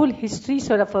the whole history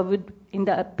sort of would, in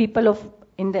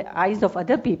the eyes of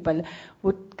other people,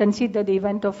 would consider the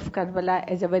event of Karbala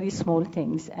as a very small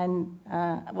thing. And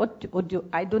I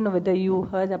don't know whether you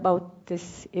heard about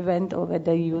this event or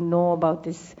whether you know about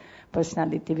this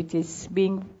personality which is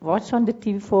being watched on the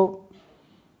TV for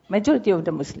majority of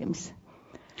the Muslims.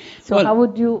 So well, how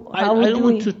would you... I don't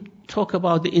want to talk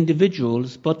about the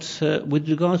individuals, but with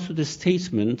regards to the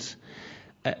statement,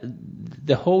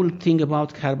 the whole thing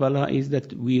about Karbala is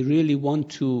that we really want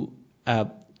to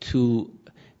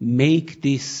make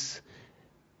this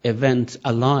event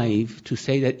alive, to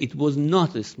say that it was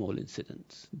not a small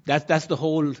incident. That's the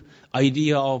whole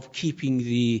idea of keeping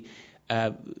the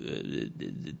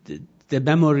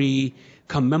memory,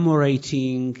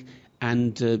 commemorating,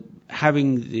 and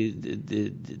having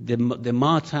the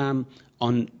matam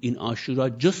in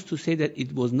Ashura, just to say that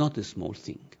it was not a small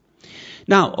thing.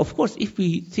 Now, of course, if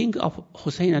we think of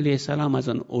Hussein alayhi salam as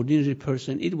an ordinary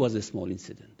person, it was a small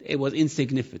incident. It was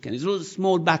insignificant. It was a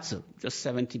small battle. Just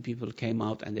 70 people came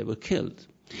out and they were killed.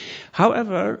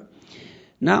 However,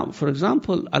 now, for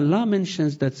example, Allah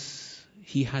mentions that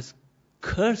He has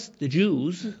cursed the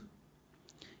Jews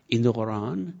in the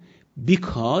Quran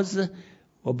because,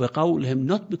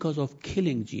 not because of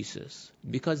killing Jesus,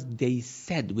 because they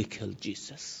said we killed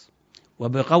Jesus.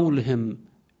 وَبِقَوْلِهِمْ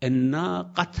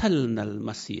إِنَّا قَتَلْنَا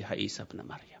الْمَسِيحَ عِيسَى ابْنَ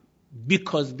مَرْيَمَ.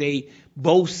 Because they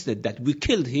boasted that we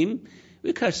killed him,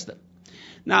 we cursed them.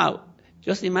 Now,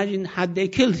 just imagine, had they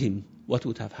killed him, what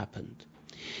would have happened?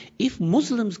 If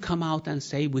Muslims come out and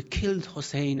say, we killed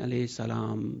Hussein alayhi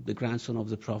salam, the grandson of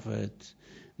the Prophet,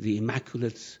 the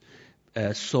immaculate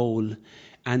soul,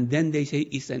 and then they say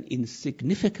it's an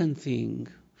insignificant thing.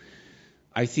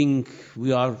 I think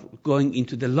we are going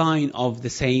into the line of the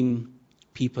same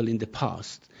people in the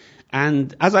past.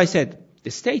 And as I said,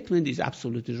 the statement is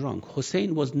absolutely wrong.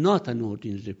 Hussein was not an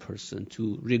ordinary person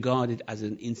to regard it as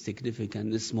an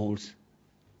insignificant, small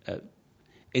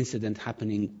incident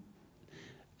happening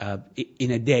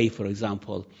in a day, for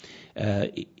example,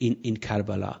 in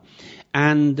Karbala.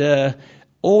 And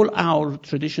all our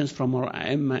traditions from our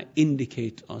A'imma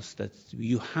indicate us that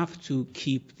you have to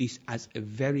keep this as a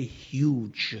very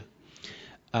huge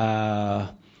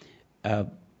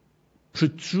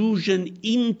protrusion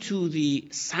into the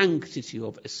sanctity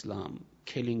of Islam,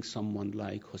 killing someone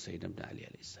like Hussein ibn Ali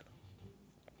alayhi salam.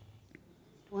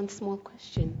 One small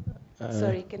question.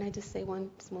 Sorry, can I just say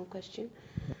one small question?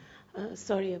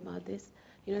 Sorry about this.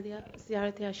 You know, the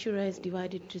Ziyarat Ashura is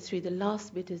divided into three. The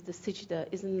last bit is the Sijda.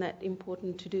 Isn't that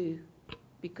important to do?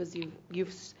 Because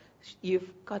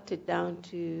you've cut it down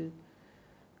to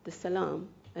the Salam,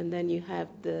 and then you have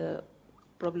the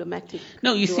problematic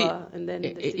dua, and then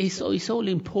it's all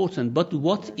important, but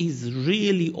what is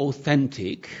really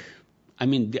authentic, I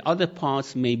mean, the other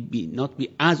parts may not be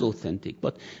as authentic,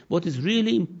 but what is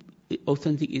really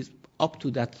authentic is up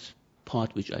to that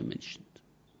part which I mentioned.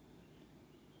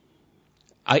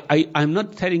 I'm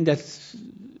not telling that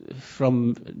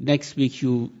from next week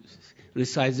you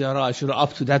recite Ziyarat Ashura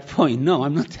up to that point. No,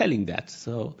 I'm not telling that.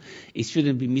 So it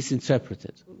shouldn't be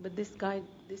misinterpreted. But this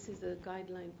is a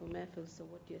guideline for Mehfil, so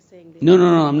what you're saying... No,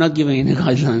 I'm not giving any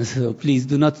guidelines, so please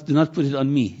do not put it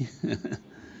on me.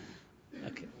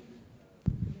 Okay.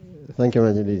 Thank you,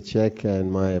 Majid Sheikh,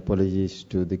 and my apologies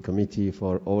to the committee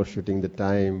for overshooting the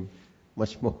time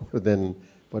much more than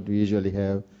what we usually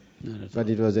have. But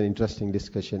it was an interesting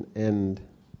discussion, and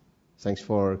thanks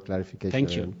for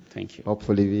clarification. Thank you.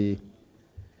 Hopefully we...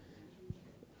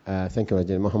 thank you,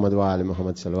 Majid. Muhammad wa ali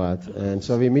Muhammad Salawat. And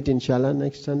so we meet inshallah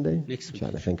next Sunday? Next week.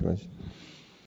 Inshallah. Thank you, Majid.